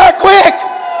get over there quick.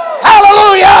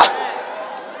 Hallelujah.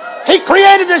 He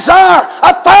created a desire,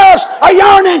 a thirst, a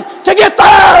yearning to get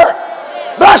there.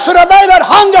 Blessed are they that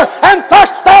hunger and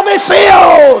thirst, they'll be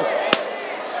filled.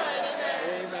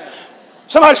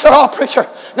 Somebody said, oh, preacher,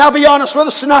 now be honest with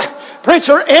us tonight.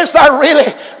 Preacher, is there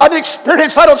really an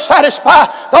experience that'll satisfy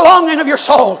the longing of your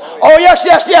soul? Oh, yes.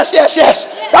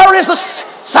 There is a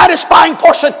satisfying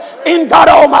portion in God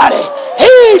Almighty.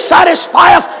 He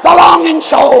satisfieth the longing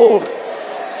soul.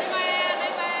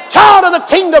 Child of the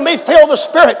kingdom, be filled with the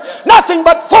Spirit. Nothing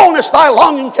but fullness thy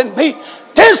longing can meet.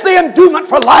 'Tis the endowment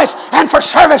for life and for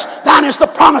service. Thine is the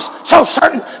promise, so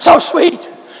certain, so sweet.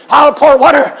 I'll pour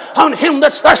water on him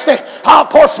that's thirsty. I'll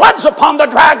pour floods upon the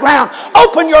dry ground.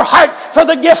 Open your heart for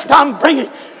the gift I'm bringing.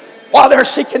 While they're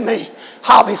seeking me,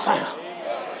 I'll be found.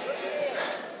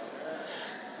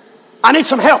 I need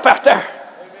some help out there.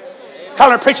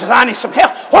 Colored preachers, I need some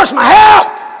help. Where's my help?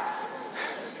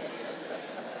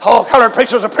 Oh, colored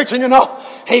preachers are preaching, you know.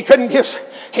 He couldn't get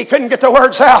the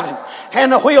words out.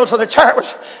 And the wheels of the chariot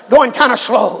was going kind of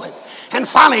slow. And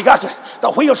finally he got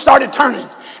the wheels started turning.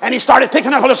 And he started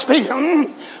picking up a little speed.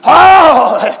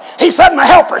 Oh, he said, my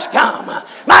helper's come.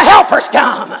 My helper's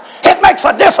come. It makes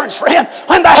a difference, friend,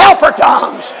 when the helper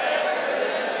comes.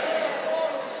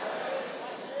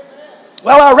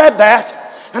 Well, I read that.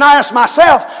 And I asked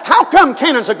myself, how come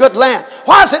Canaan's a good land?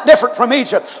 Why is it different from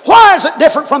Egypt? Why is it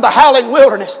different from the howling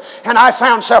wilderness? And I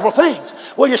found several things.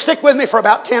 Will you stick with me for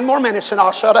about 10 more minutes and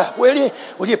I'll shut up? Will you?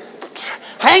 Will you?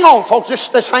 Hang on, folks.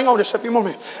 Just hang on just a few more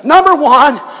minutes. Number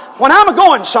one, when I'm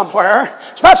going somewhere,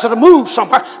 especially to move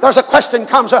somewhere, there's a question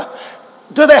comes up.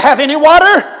 Do they have any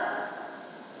water?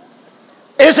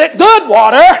 Is it good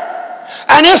water?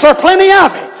 And is there plenty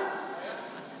of it?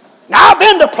 Now, I've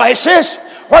been to places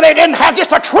where they didn't have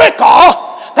just a trickle.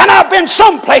 Then I've been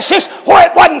some places where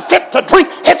it wasn't fit to drink.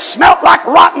 It smelt like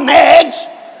rotten eggs.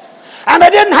 And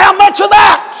they didn't have much of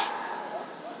that.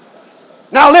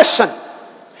 Now listen.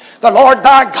 The Lord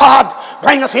thy God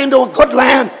bringeth into a good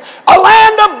land, a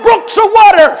land of brooks of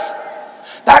waters.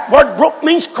 That word brook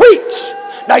means creeks.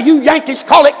 Now you Yankees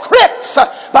call it cricks,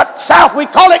 but south we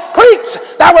call it creeks.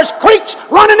 There was creeks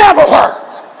running everywhere.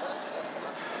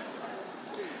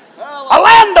 A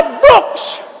land of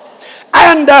brooks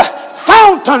and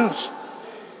fountains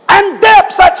and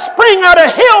depths that spring out of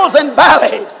hills and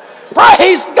valleys.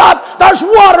 Praise God, there's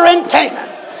water in Canaan.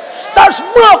 There's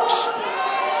brooks.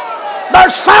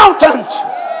 There's fountains.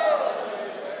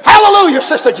 Hallelujah,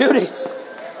 Sister Judy.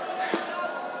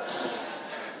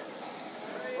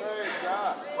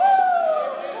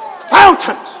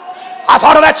 Fountains. I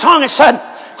thought of that song. It said,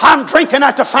 I'm drinking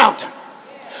at the fountain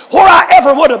where I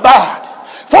ever would abide.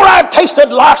 For I've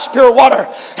tasted life's pure water,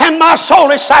 and my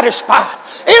soul is satisfied.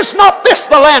 Is not this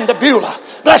the land of Beulah?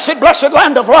 Blessed, blessed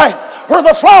land of light, where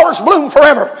the flowers bloom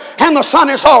forever, and the sun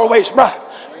is always bright.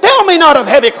 Tell me not of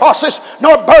heavy crosses,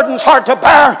 nor burdens hard to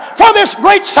bear, for this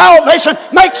great salvation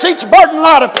makes each burden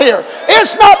light appear.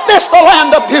 Is not this the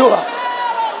land of Beulah?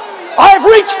 I've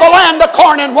reached the land of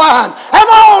corn and wine, and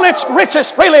all its riches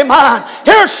freely mine.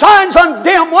 Here shines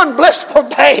undim one blissful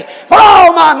day, for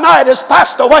all my night is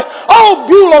passed away. Oh,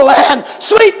 Beulah land,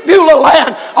 sweet Beulah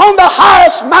land, on the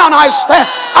highest mount I stand.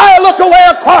 I look away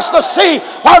across the sea,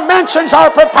 where mansions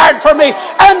are prepared for me,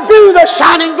 and view the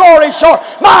shining glory shore,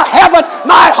 my heaven,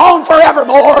 my home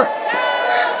forevermore.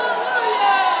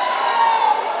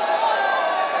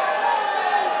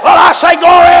 Well, I say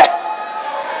glory.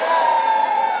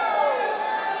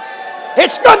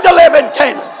 It's good to live in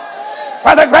Canaan,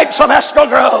 where the grapes of Esco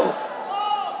grow.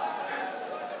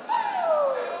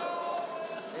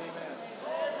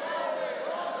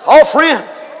 Oh, friend,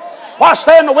 why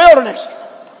stay in the wilderness?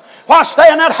 Why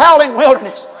stay in that howling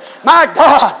wilderness? My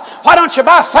God, why don't you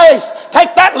by faith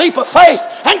take that leap of faith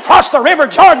and cross the river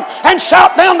Jordan and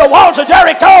shout down the walls of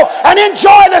Jericho and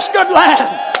enjoy this good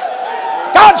land?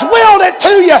 God's willed it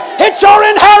to you. It's your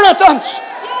inheritance.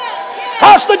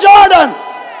 Cross the Jordan.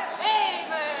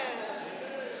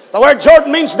 The word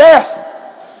Jordan means death.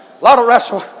 That's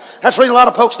the reason a lot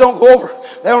of folks don't go over.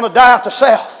 They want to die out to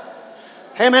self.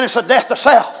 Amen. It's a death to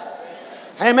self.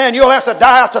 Amen. You'll have to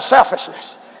die out to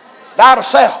selfishness. Die to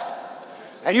self.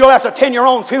 And you'll have to attend your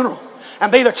own funeral and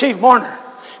be the chief mourner.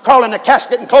 Crawl in the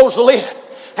casket and close the lid.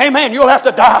 Amen. You'll have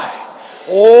to die.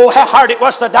 Oh, how hard it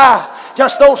was to die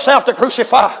just no self to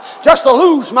crucify, just to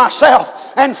lose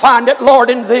myself and find it, Lord,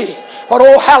 in Thee. But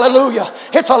oh, hallelujah,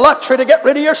 it's a luxury to get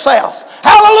rid of yourself.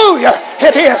 Hallelujah,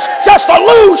 it is just to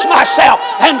lose myself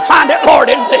and find it, Lord,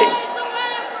 in Thee.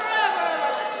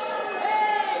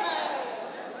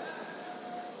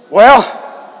 Well,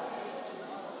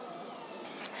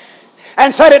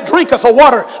 and said, it drinketh the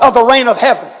water of the rain of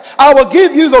heaven. I will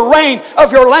give you the rain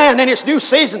of your land in its due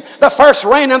season, the first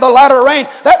rain and the latter rain,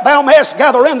 that thou mayest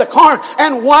gather in the corn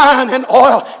and wine and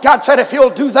oil. God said, if you'll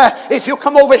do that, if you'll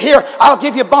come over here, I'll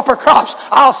give you bumper crops.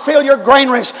 I'll fill your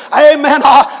granaries. Amen.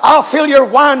 I'll fill your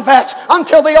wine vats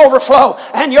until they overflow,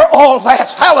 and your oil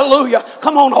vats. Hallelujah.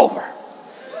 Come on over.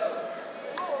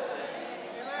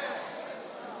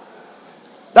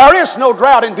 There is no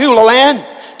drought in Beulah land.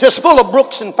 'Tis full of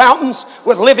brooks and fountains,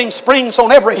 with living springs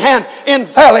on every hand, in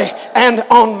valley and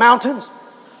on mountains.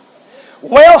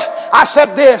 Well, I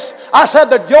said this. I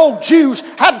said the old Jews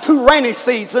had 2 rainy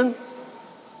seasons.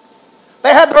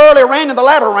 They had the early rain and the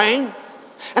latter rain.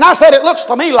 And I said it looks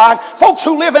to me like folks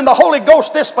who live in the Holy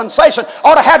Ghost dispensation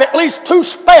ought to have at least 2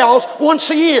 spells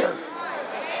once a year.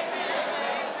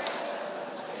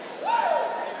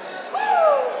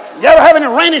 You ever have any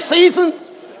rainy seasons?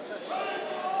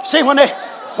 See, when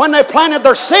they planted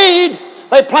their seed,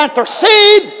 they plant their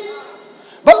seed.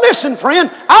 But listen, friend,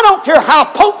 I don't care how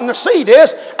potent the seed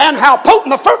is, and how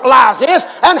potent the fertilizer is,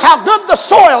 and how good the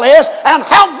soil is, and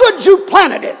how good you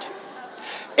planted it.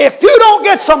 If you don't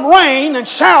get some rain and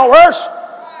showers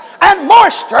and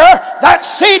moisture, that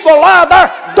seed will lie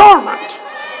there dormant.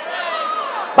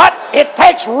 But it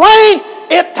takes rain,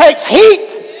 it takes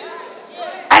heat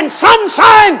and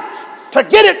sunshine to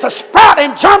get it to sprout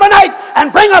and germinate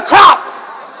and bring a crop.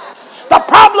 The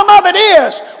problem of it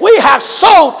is we have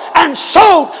sowed and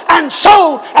sowed and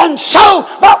sowed and sowed,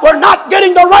 but we're not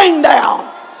getting the rain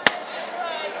down.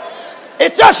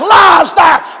 It just lies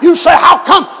there. You say, how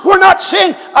come we're not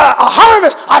seeing a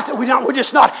harvest? I said, we're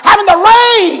just not having the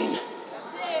rain.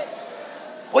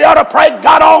 We ought to pray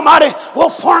God Almighty will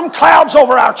form clouds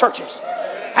over our churches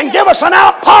and give us an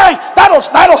outpouring that'll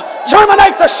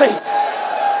germinate the seed.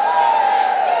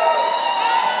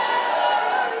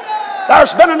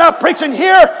 There's been enough preaching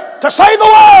here to save the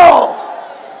world.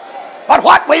 But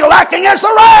what we're lacking is the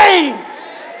rain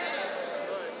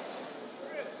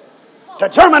to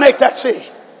germinate that seed.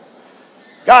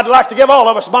 God would like to give all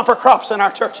of us bumper crops in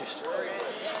our churches.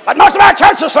 But most of our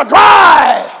churches are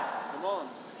dry.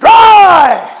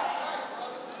 Dry.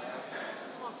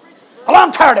 Well,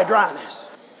 I'm tired of dryness.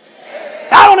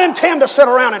 I don't intend to sit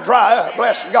around and dry up,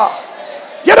 bless God.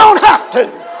 You don't have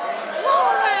to.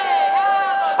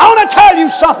 I want to tell you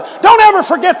something. Don't ever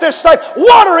forget this thing.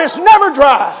 Water is never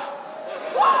dry.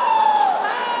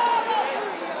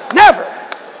 Never.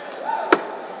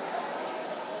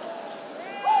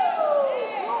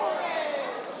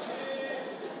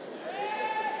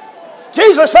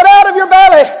 Jesus said, out of your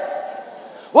belly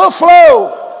will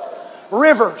flow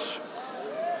rivers.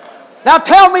 Now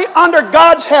tell me, under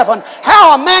God's heaven,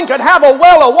 how a man could have a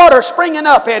well of water springing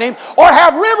up in him, or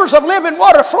have rivers of living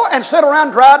water flow and sit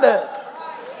around dried up.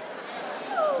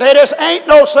 There just ain't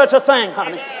no such a thing,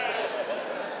 honey.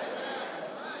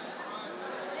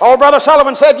 Oh, Brother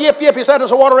Sullivan said, yip, yip. He said,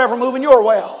 does the water ever move in your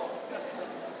well?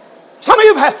 Some of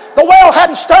you, the well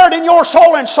hadn't stirred in your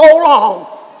soul in so long.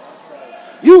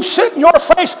 You sit in your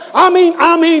face. I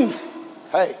mean,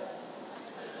 hey,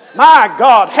 my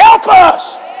God, help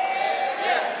us.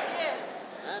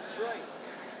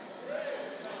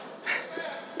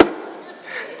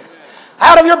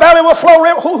 Out of your belly will flow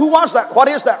river. Who was that? What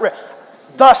is that river?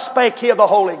 Thus spake he of the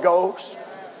Holy Ghost.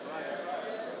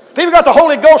 People got the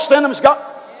Holy Ghost in them. It's got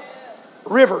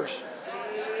rivers.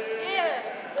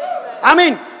 I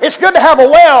mean, it's good to have a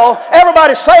well.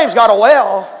 Everybody saved's got a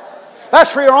well. That's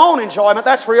for your own enjoyment.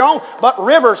 That's for your own. But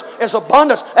rivers is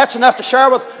abundance. That's enough to share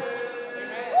with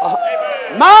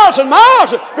miles and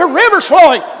miles. There are rivers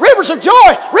flowing. Rivers of joy.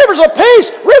 Rivers of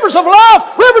peace. Rivers of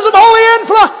love. Rivers of holy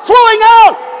influence flowing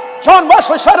out. John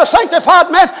Wesley said a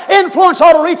sanctified man's influence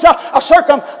ought to reach a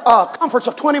circumference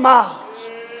of 20 miles.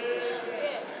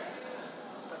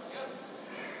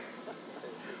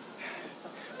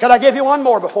 Could I give you one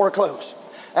more before I close?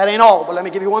 That ain't all, but let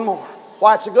me give you one more.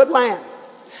 Why, it's a good land.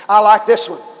 I like this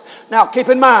one. Now, keep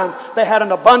in mind, they had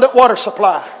an abundant water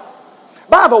supply.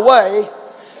 By the way,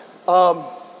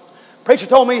 preacher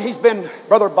told me he's been,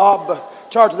 Brother Bob,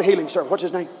 charge of the healing service. What's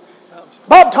his name?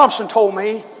 Bob Thompson told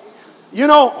me, you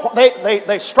know,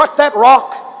 they struck that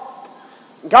rock.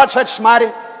 God said, smite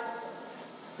it.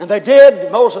 And they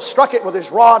did. Moses struck it with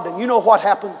his rod, and you know what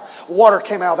happened? Water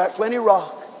came out of that flinty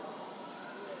rock.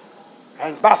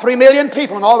 And about 3 million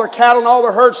people and all their cattle and all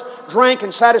their herds drank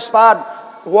and satisfied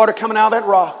the water coming out of that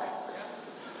rock.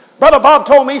 Brother Bob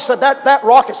told me, he said that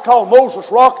rock is called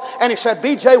Moses Rock. And he said,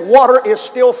 BJ, water is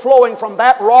still flowing from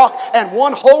that rock. And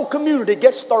one whole community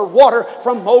gets their water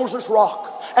from Moses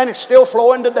Rock. And it's still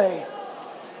flowing today.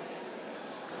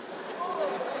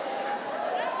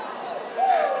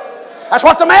 That's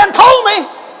what the man told me.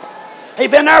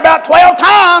 He'd been there about 12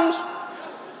 times.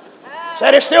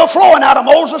 Said it's still flowing out of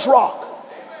Moses Rock.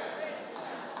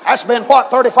 That's been,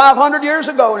 3,500 years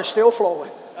ago, and it's still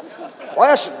flowing.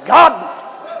 Bless God.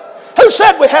 Who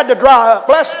said we had to dry up?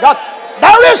 Bless God.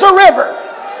 There is a river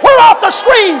whereof the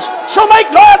streams shall make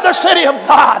glad the city of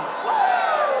God.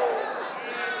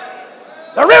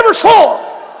 The river's full.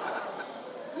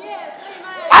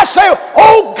 I say,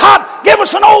 oh God, give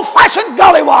us an old-fashioned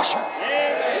gully washer.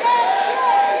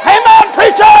 Amen,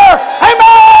 preacher.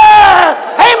 Amen.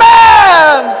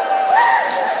 Amen.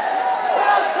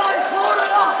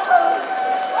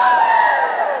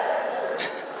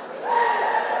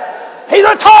 He's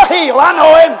a Tar Heel. I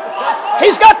know him.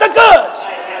 He's got the goods.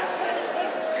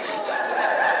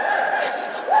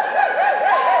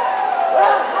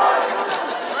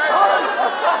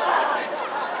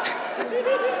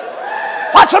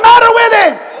 What's the matter with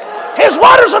him? His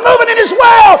waters are moving in his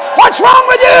well. What's wrong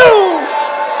with you?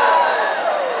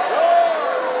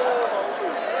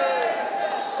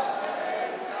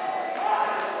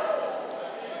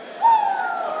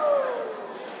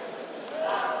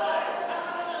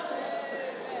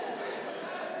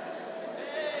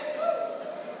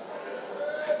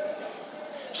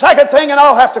 Second thing, and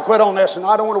I'll have to quit on this, and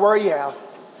I don't want to wear you out.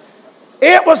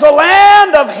 It was a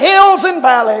land of hills and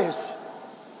valleys.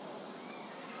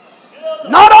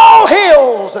 Not all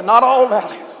hills and not all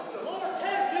valleys.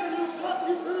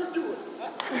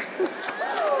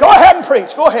 Go ahead and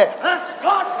preach. Go ahead.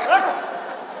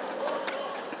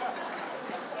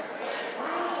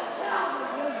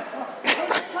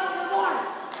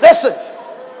 Listen.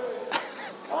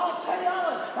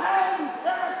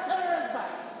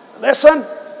 Listen.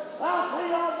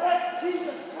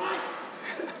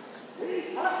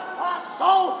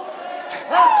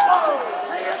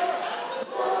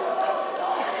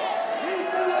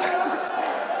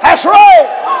 That's right.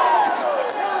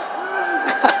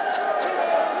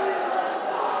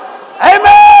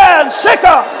 Amen. Sick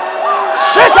 'em.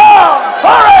 Sick 'em.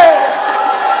 Hurry.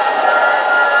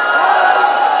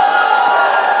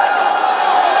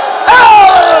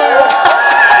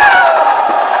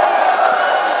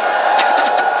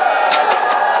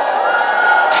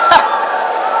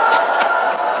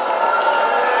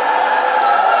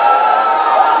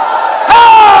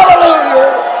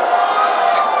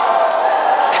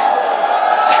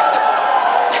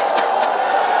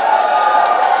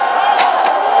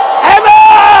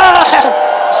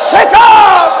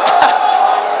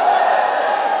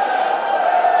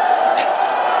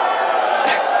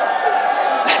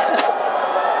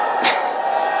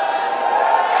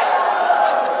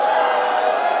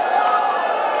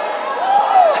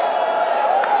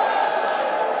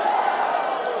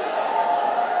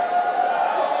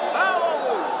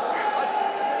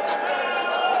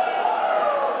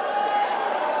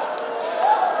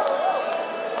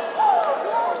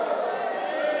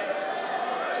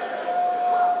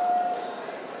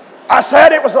 I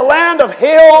said it was a land of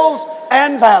hills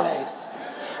and valleys.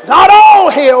 Not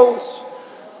all hills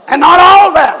and not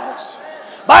all valleys,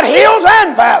 but hills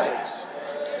and valleys.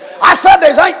 I said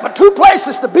there ain't but two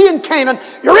places to be in Canaan.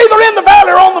 You're either in the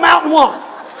valley or on the mountain one.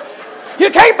 You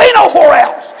can't be nowhere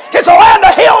else. It's a land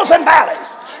of hills and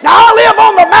valleys. Now I live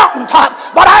on the mountaintop,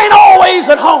 but I ain't always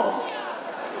at home.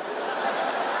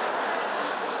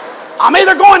 I'm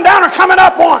either going down or coming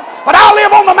up one, but I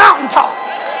live on the mountaintop.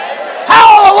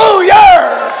 Hallelujah!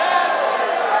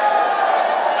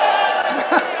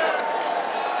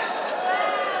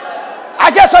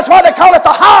 I guess that's why they call it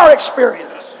the higher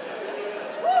experience.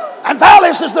 And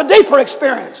valleys is the deeper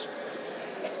experience.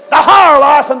 The higher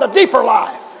life and the deeper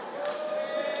life.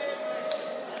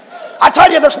 I tell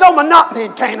you, there's no monotony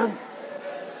in Canaan.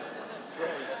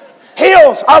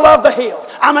 Hills, I love the hill.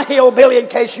 I'm a hillbilly in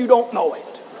case you don't know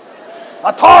it.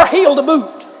 A Tar Heel to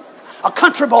boot. A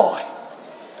country boy.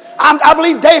 I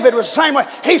believe David was the same way.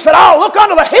 He said, I'll look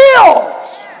unto the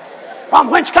hills, from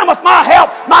whence cometh my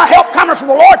help. My help cometh from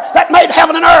the Lord that made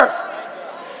heaven and earth.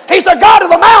 He's the God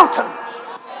of the mountains,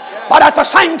 but at the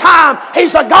same time,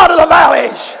 He's the God of the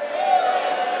valleys.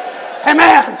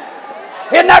 Amen.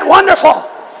 Isn't that wonderful?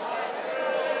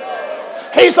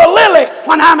 He's the lily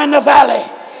when I'm in the valley,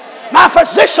 my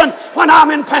physician when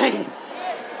I'm in pain.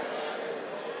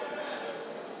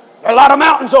 There are a lot of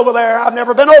mountains over there. I've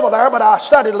never been over there, but I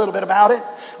studied a little bit about it.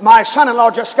 My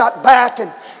son-in-law just got back,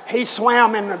 and he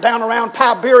swam down around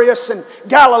Tiberias and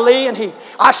Galilee, and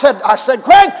I said,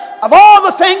 Craig, of all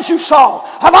the things you saw,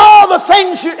 of all the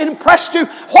things that impressed you,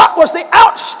 what was the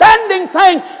outstanding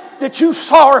thing that you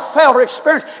saw or felt or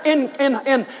experienced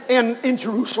in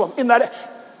Jerusalem?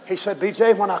 He said,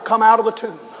 BJ, when I come out of the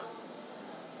tomb,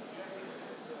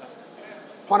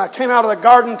 when I came out of the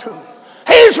garden tomb,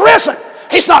 He's risen.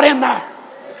 He's not in there.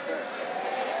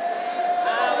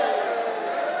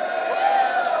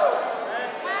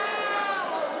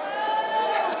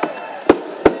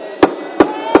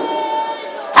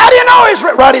 How do you know He's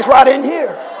right? He's right in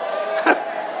here.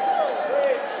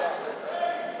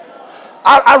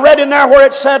 I read in there where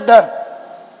it said there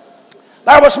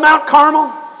was Mount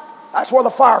Carmel. That's where the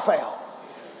fire fell.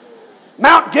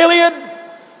 Mount Gilead,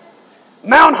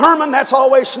 Mount Hermon, that's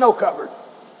always snow-covered.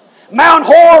 Mount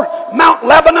Hor, Mount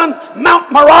Lebanon,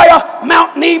 Mount Moriah,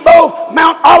 Mount Nebo,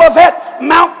 Mount Olivet,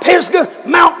 Mount Pisgah,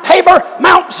 Mount Tabor,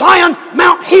 Mount Zion,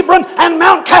 Mount Hebron, and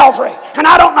Mount Calvary. And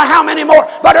I don't know how many more,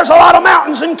 but there's a lot of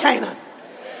mountains in Canaan.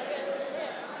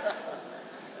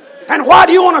 And why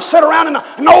do you want to sit around in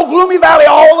an old gloomy valley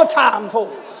all the time for?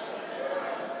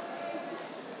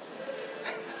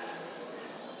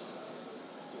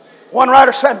 One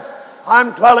writer said,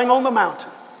 I'm dwelling on the mountain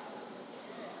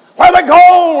where the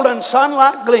golden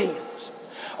sunlight gleams,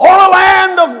 or a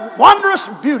land of wondrous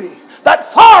beauty that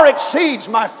far exceeds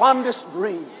my fondest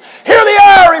dream. Here the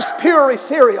air is pure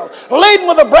ethereal, laden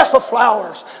with the breath of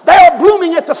flowers. They are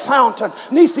blooming at the fountain,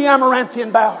 neath the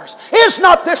amaranthian bowers. Is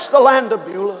not this the land of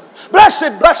Beulah?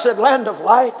 Blessed, blessed land of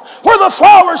light, where the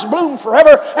flowers bloom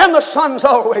forever and the sun's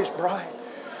always bright.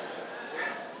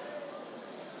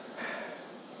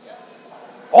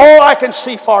 Oh, I can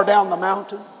see far down the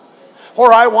mountain,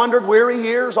 where I wandered weary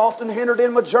years, often hindered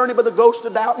in my journey by the ghost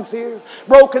of doubt and fear.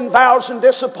 Broken vows and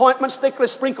disappointments thickly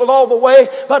sprinkled all the way,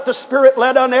 but the Spirit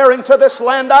led unerring to this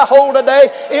land I hold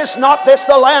today. Is not this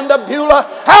the land of Beulah?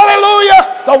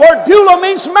 Hallelujah! The word Beulah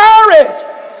means married.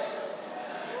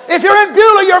 If you're in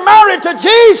Beulah, you're married to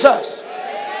Jesus.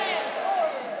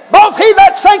 Both he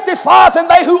that sanctifieth and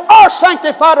they who are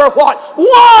sanctified are what?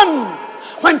 One.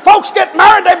 When folks get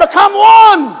married, they become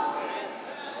one.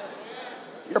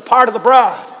 You're part of the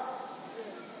bride.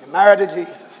 You're married to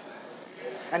Jesus.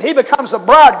 And He becomes the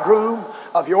bridegroom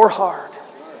of your heart.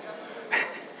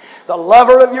 The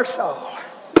lover of your soul.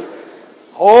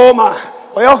 Oh my.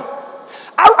 Well,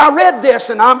 I read this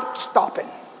and I'm stopping.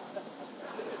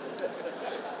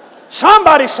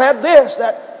 Somebody said this,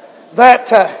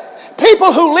 that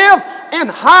people who live in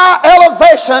high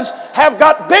elevations have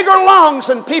got bigger lungs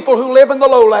than people who live in the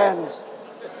lowlands.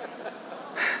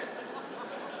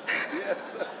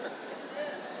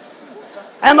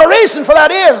 And the reason for that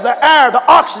is the air, the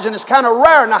oxygen is kind of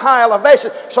rare in a high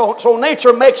elevation. So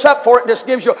nature makes up for it and just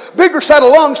gives you a bigger set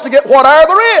of lungs to get what air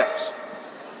there is.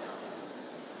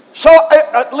 So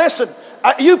listen,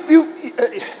 you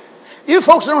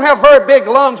folks that don't have very big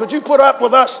lungs, would you put up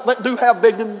with us that do have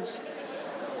big ones?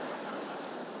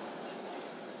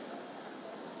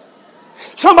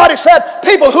 Somebody said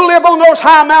people who live on those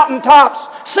high mountain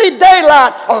tops see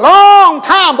daylight a long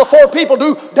time before people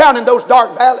do down in those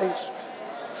dark valleys.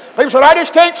 People said, I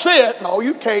just can't see it. No,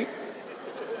 you can't.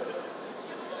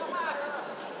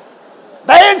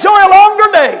 They enjoy a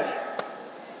longer day.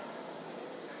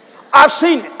 I've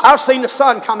seen it. I've seen the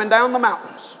sun coming down the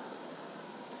mountains.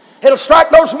 It'll strike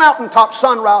those mountaintops.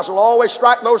 Sunrise will always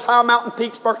strike those high mountain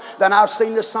peaks first. Then I've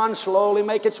seen the sun slowly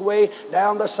make its way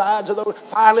down the sides of those.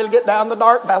 Finally, it'll get down the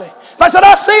dark valley. I said,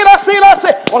 I see it, I see it, I see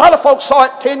it. Well, other folks saw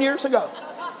it 10 years ago.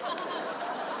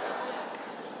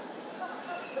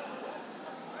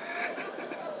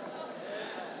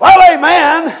 Well,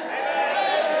 amen.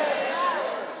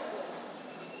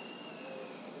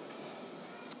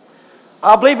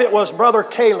 I believe it was Brother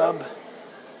Caleb.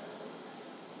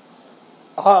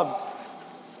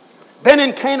 Been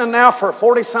in Canaan now for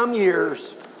 40-some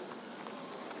years.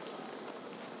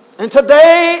 And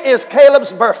today is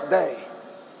Caleb's birthday.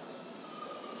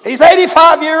 He's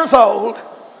 85 years old.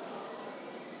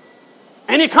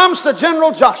 And he comes to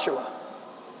General Joshua.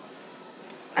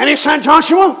 And he said,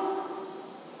 Joshua,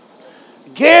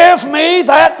 give me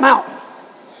that mountain.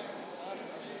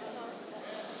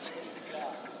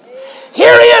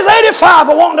 Here he is, 85,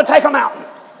 wanting to take a mountain.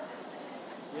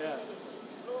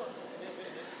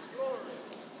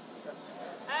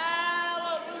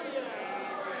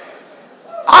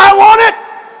 I want it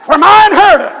for my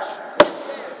inheritance.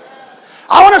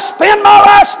 I want to spend my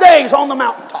last days on the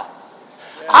mountaintop.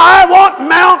 I want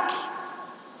Mount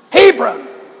Hebron.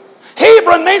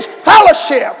 Hebron means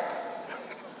fellowship.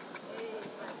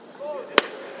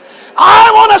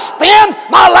 I want to spend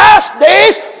my last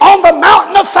days on the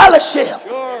mountain of fellowship.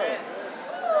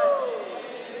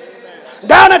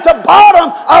 Down at the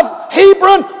bottom of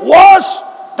Hebron was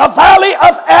the valley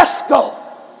of Eshcol.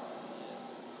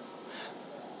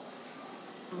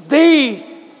 The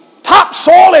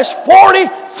topsoil is 40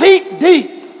 feet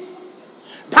deep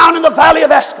down in the valley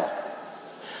of Eshcol.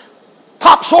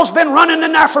 Topsoil's been running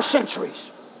in there for centuries.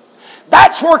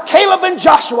 That's where Caleb and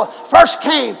Joshua first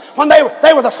came when they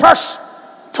were the first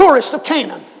tourists of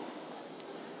Canaan.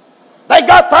 They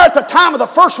got there at the time of the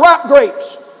first ripe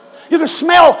grapes. You can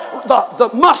smell the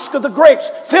musk of the grapes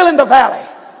filling the valley.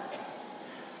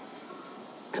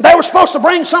 And they were supposed to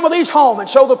bring some of these home and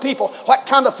show the people what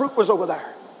kind of fruit was over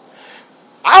there.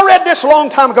 I read this a long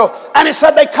time ago, and it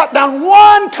said they cut down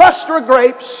one cluster of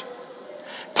grapes,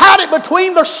 tied it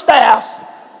between their staff,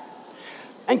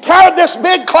 and carried this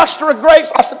big cluster of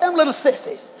grapes. I said, them little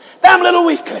sissies, them little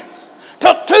weaklings.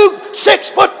 Took 2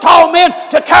 6-foot-tall men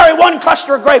to carry one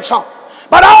cluster of grapes home.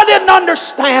 But I didn't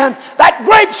understand that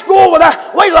grape school over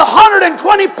there weighs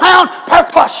 120 pounds per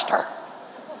cluster.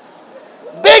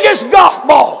 Big as golf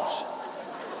balls.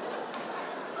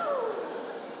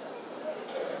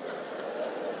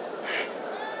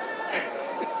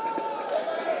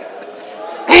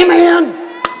 Amen.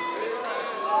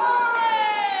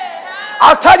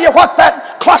 I'll tell you what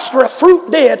that cluster of fruit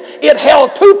did. It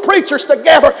held 2 preachers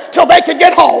together till they could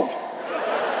get home.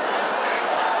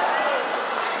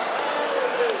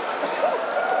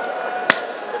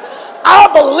 I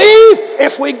believe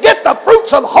if we get the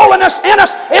fruits of holiness in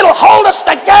us, it'll hold us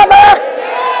together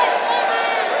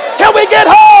till we get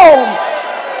home.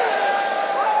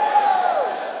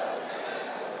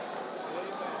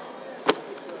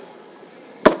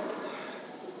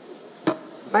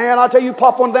 Man, I'll tell you,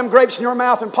 pop one of them grapes in your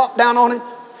mouth and pop down on it,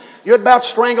 you'd about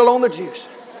strangle on the juice.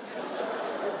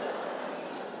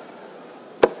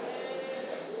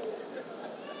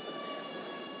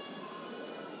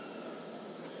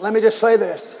 Let me just say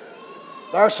this.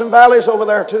 There are some valleys over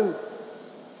there too.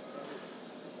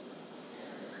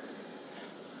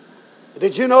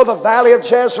 Did you know the valley of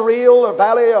Jezreel or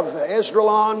valley of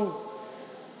Esdraelon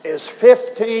is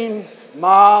 15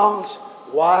 miles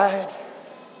wide?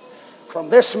 From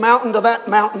this mountain to that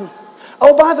mountain.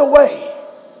 Oh, by the way,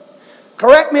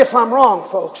 correct me if I'm wrong,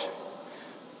 folks.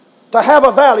 To have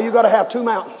a valley, you've got to have 2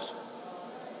 mountains.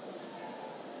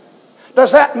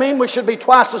 Does that mean we should be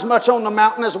twice as much on the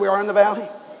mountain as we are in the valley?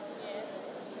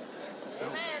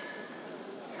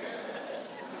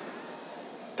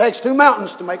 It takes 2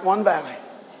 mountains to make one valley.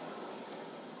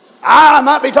 I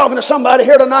might be talking to somebody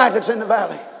here tonight that's in the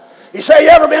valley. You say, you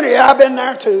ever been here? Yeah, I've been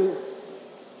there too.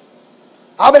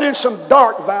 I've been in some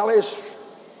dark valleys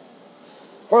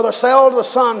where the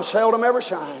sun seldom ever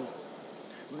shines.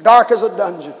 Dark as a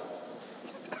dungeon.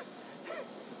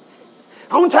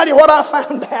 I want to tell you what I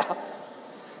found out.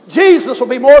 Jesus will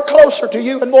be more closer to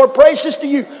you and more precious to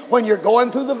you when you're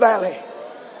going through the valley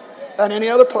than any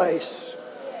other place.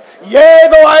 Yea,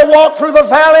 though I walk through the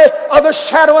valley of the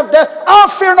shadow of death, I'll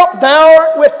fear not. Thou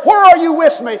art with. Where are you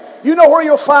with me? You know where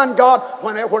you'll find God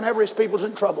whenever His people's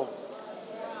in trouble.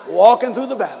 Walking through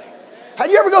the valley. Had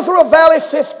you ever go through a valley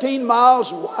 15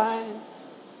 miles wide?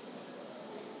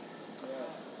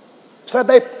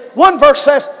 One verse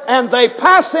says, and they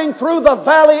passing through the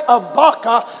valley of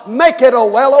Baca make it a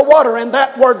well of water. And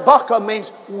that word Baca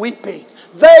means weeping.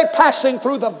 They passing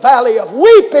through the valley of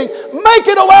weeping make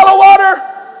it a well of water.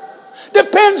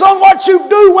 Depends on what you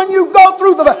do when you go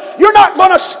through the valley. You're not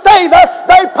going to stay there.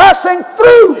 They passing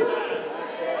through.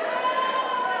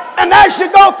 And as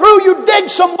you go through, you dig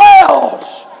some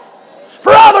wells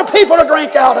for other people to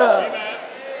drink out of.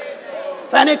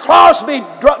 Fanny Crosby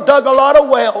dug a lot of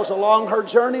wells along her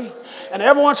journey. And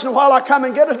every once in a while I come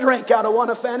and get a drink out of one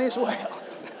of Fanny's wells.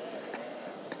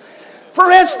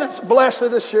 For instance, Blessed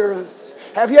Assurance.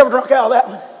 Have you ever drunk out of that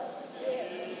one?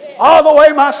 All the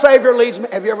way my Savior leads me.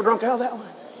 Have you ever drunk out of that one?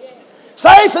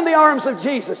 Safe in the arms of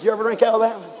Jesus. You ever drink out of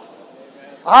that one?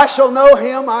 I shall know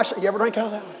Him. You ever drink out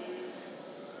of that one?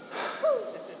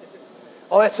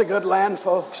 Oh, that's a good land,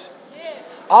 folks.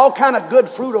 All kind of good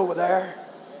fruit over there.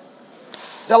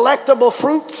 Delectable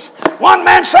fruits. One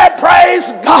man said,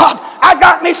 praise God, I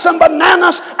got me some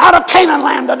bananas out of Canaan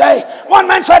land today. One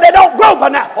man said, they don't grow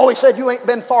bananas. Oh, he said, you ain't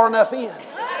been far enough in.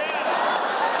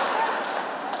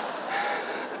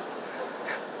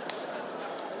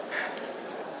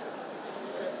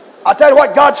 I'll tell you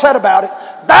what God said about it.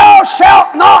 Thou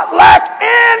shalt not lack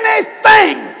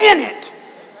anything in it.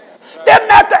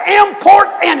 Didn't have to import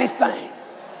anything.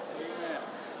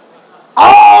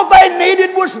 All they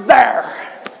needed was there.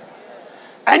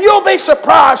 And you'll be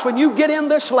surprised when you get in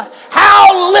this land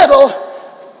how little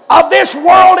of this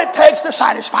world it takes to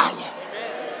satisfy you.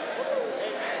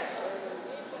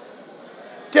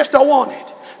 Just don't want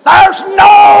it. There's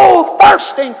no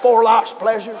thirsting for life's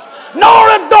pleasures, nor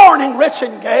adorning rich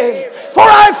and gay. For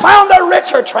I found a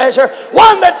richer treasure,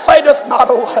 one that fadeth not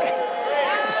away.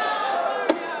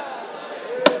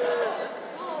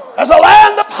 There's a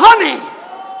land of honey.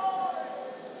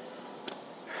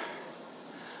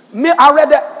 I read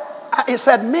that. It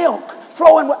said milk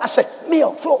flowing. I said,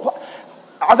 milk flow.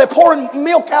 Are they pouring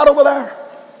milk out over there?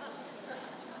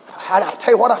 I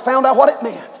tell you what, I found out what it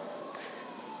meant.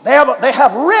 They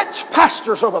have rich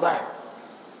pastures over there.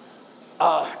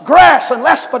 Grass and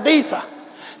Lespedeza.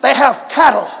 They have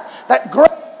cattle that graze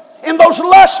in those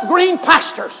lush green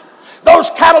pastures.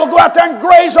 Those cattle go out there and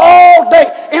graze all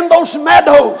day in those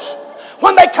meadows.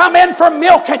 When they come in for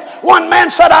milking, one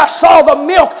man said, I saw the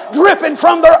milk dripping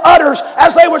from their udders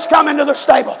as they was coming to the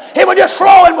stable. It was just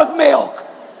flowing with milk.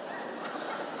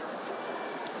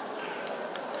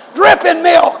 Dripping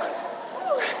milk.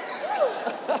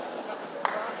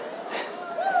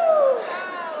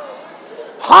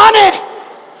 Honey.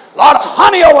 A lot of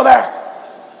honey over there.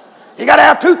 You got to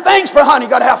have two things for honey.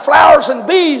 You got to have flowers and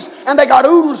bees, and they got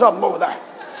oodles of them over there.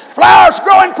 Flowers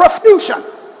grow in profusion.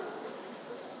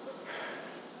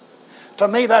 To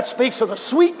me, that speaks of the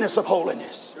sweetness of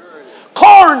holiness.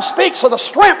 Corn speaks of the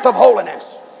strength of holiness.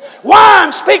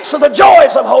 Wine speaks of the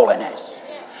joys of holiness.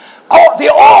 Oh,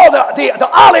 the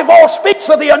olive oil speaks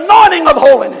of the anointing of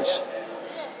holiness.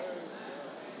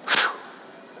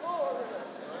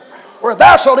 Where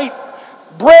thou shalt eat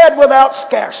bread without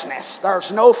scarceness.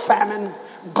 There's no famine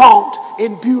gaunt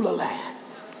in Beulah land.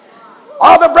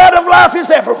 All the bread of life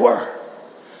is everywhere.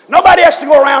 Nobody has to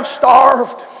go around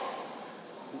starved.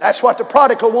 That's what the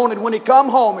prodigal wanted when he come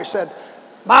home. He said,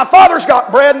 my father's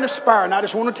got bread in the spare, and I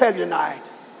just want to tell you tonight,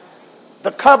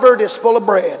 the cupboard is full of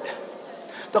bread.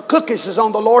 The cookies is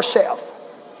on the lower shelf.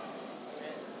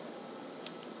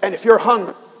 And if you're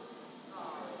hungry,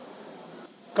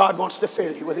 God wants to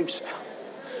fill you with himself.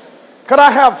 Do we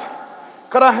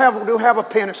have a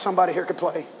pen if somebody here could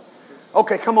play?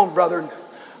 Okay, come on, brother.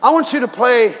 I want you to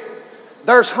play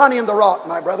There's Honey in the Rock,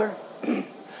 my brother. I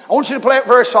want you to play it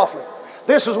very softly.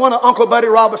 This is one of Uncle Buddy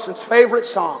Robinson's favorite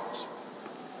songs.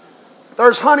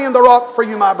 There's honey in the rock for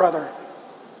you, my brother.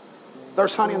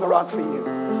 There's honey in the rock for you.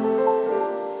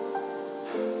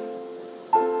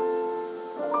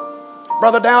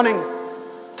 Brother Downing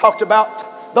talked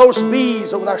about those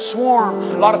bees over there swarm.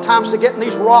 A lot of times they get in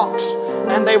these rocks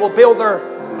and they will build their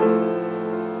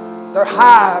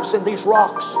hives in these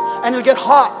rocks. And it'll get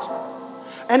hot.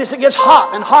 And as it gets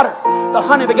hot and hotter, the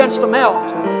honey begins to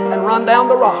melt and run down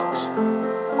the rocks.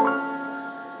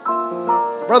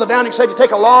 Brother Downing said you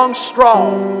take a long straw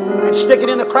and stick it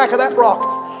in the crack of that rock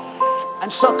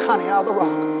and suck honey out of the rock.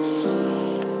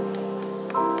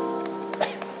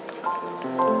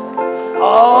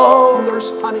 Oh,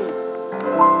 there's honey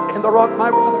in the rock, my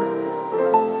brother.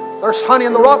 There's honey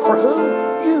in the rock for who?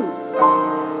 You.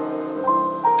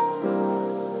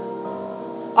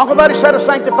 Uncle Buddy said a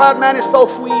sanctified man is so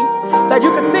sweet that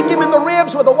you can thick him in the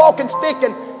ribs with a walking stick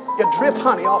and you drip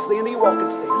honey off the end of your walking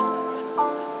stick.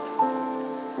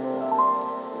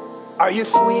 Are you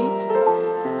sweet?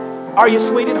 Are you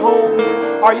sweet at home?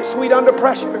 Are you sweet under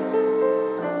pressure?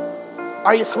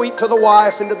 Are you sweet to the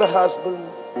wife and to the husband?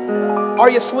 Are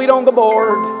you sweet on the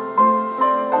board?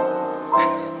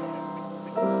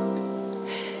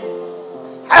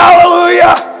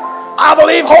 Hallelujah! I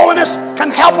believe holiness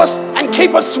can help us and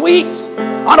keep us sweet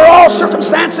under all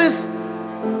circumstances.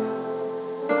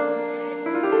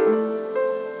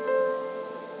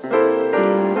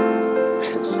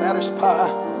 And satisfy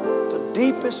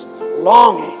deepest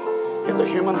longing in the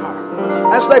human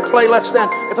heart. As they play, let's stand.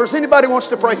 If there's anybody who wants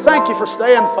to pray, thank you for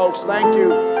staying, folks. Thank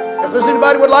you. If there's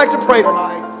anybody who would like to pray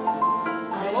tonight.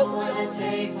 I don't want to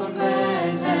take for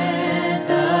granted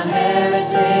the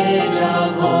heritage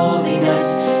of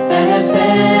holiness that has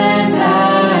been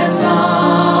passed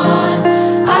on.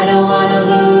 I don't want to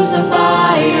lose the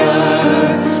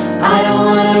fire. I don't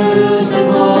want to lose the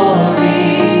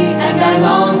glory. And I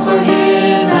long for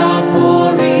his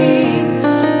outpouring.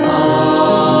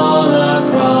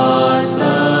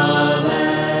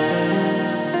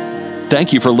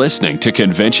 Thank you for listening to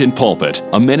Convention Pulpit,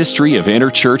 a ministry of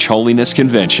Interchurch Holiness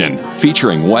Convention,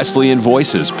 featuring Wesleyan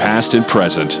voices past and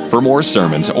present. For more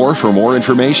sermons or for more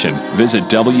information, visit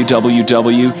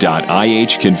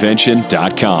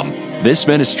www.ihconvention.com. This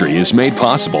ministry is made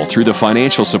possible through the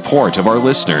financial support of our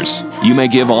listeners. You may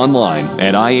give online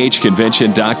at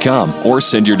ihconvention.com or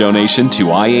send your donation to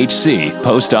IHC,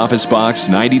 Post Office Box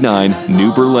 99,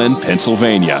 New Berlin,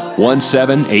 Pennsylvania,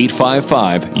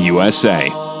 17855, USA.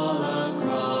 Keep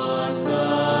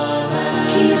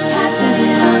passing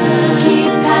it on,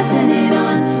 keep passing it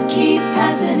on, keep